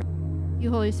you, Lord. Thank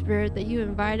you, Holy Spirit, that you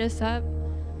invite us up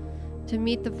to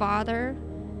meet the Father,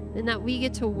 and that we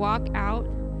get to walk out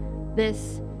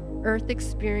this earth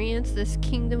experience, this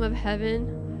kingdom of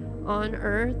heaven on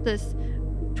earth, this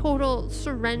total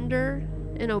surrender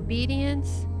and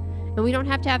obedience. And we don't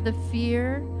have to have the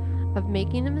fear of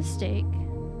making a mistake.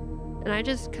 And I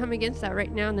just come against that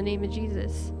right now in the name of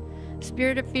Jesus.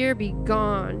 Spirit of fear, be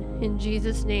gone in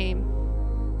Jesus' name.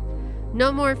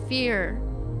 No more fear.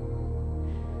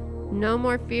 No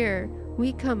more fear.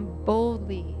 We come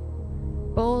boldly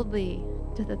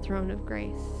to the throne of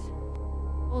grace.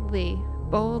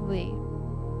 Boldly.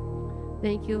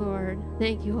 Thank you, Lord.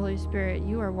 Thank you, Holy Spirit.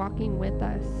 You are walking with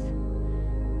us.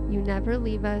 You never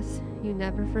leave us. You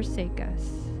never forsake us.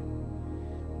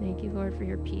 Thank you, Lord, for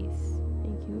your peace.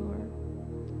 Thank you, Lord.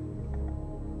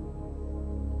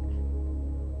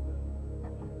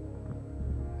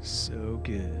 So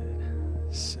good.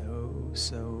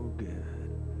 So good.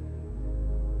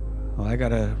 Well, I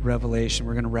got a revelation.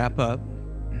 We're going to wrap up.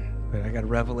 But I got a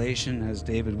revelation as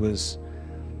David was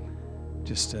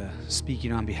just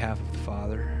speaking on behalf of the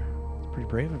Father. It's pretty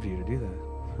brave of you to do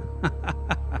that.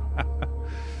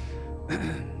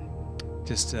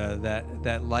 Just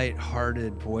that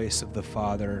light-hearted voice of the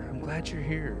Father. I'm glad you're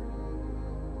here.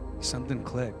 Something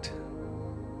clicked.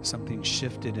 Something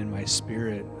shifted in my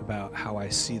spirit about how I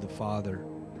see the Father.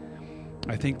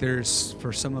 I think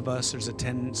for some of us, there's a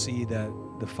tendency that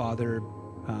the Father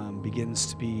begins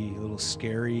to be a little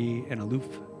scary and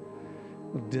aloof.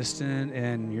 little distant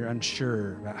and you're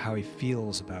unsure about how he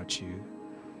feels about you.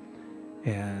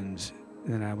 And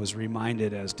then I was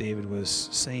reminded, as David was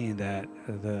saying that,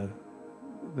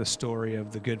 the story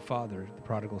of the good father, the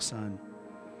prodigal son.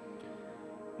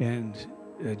 And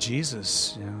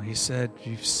Jesus, he said,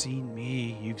 you've seen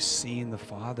me, you've seen the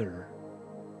Father.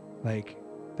 Like,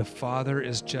 the Father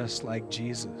is just like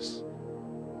Jesus.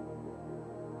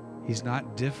 He's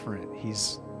not different.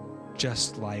 He's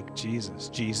just like Jesus.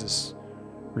 Jesus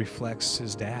reflects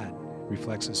his dad,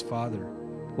 reflects his father,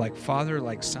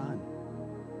 like son.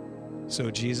 So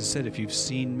Jesus said, if you've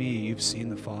seen me, you've seen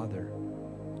the Father.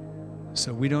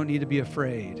 So we don't need to be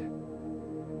afraid.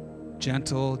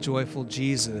 Gentle, joyful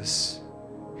Jesus,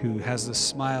 who has the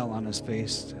smile on his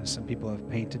face, as some people have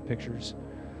painted pictures.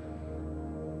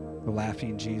 The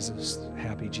laughing Jesus, the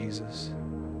happy Jesus.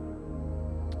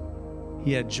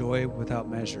 He had joy without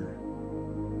measure.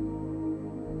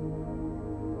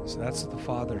 So that's what the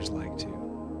Father's like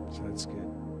too. So that's good.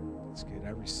 That's good. I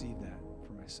received that.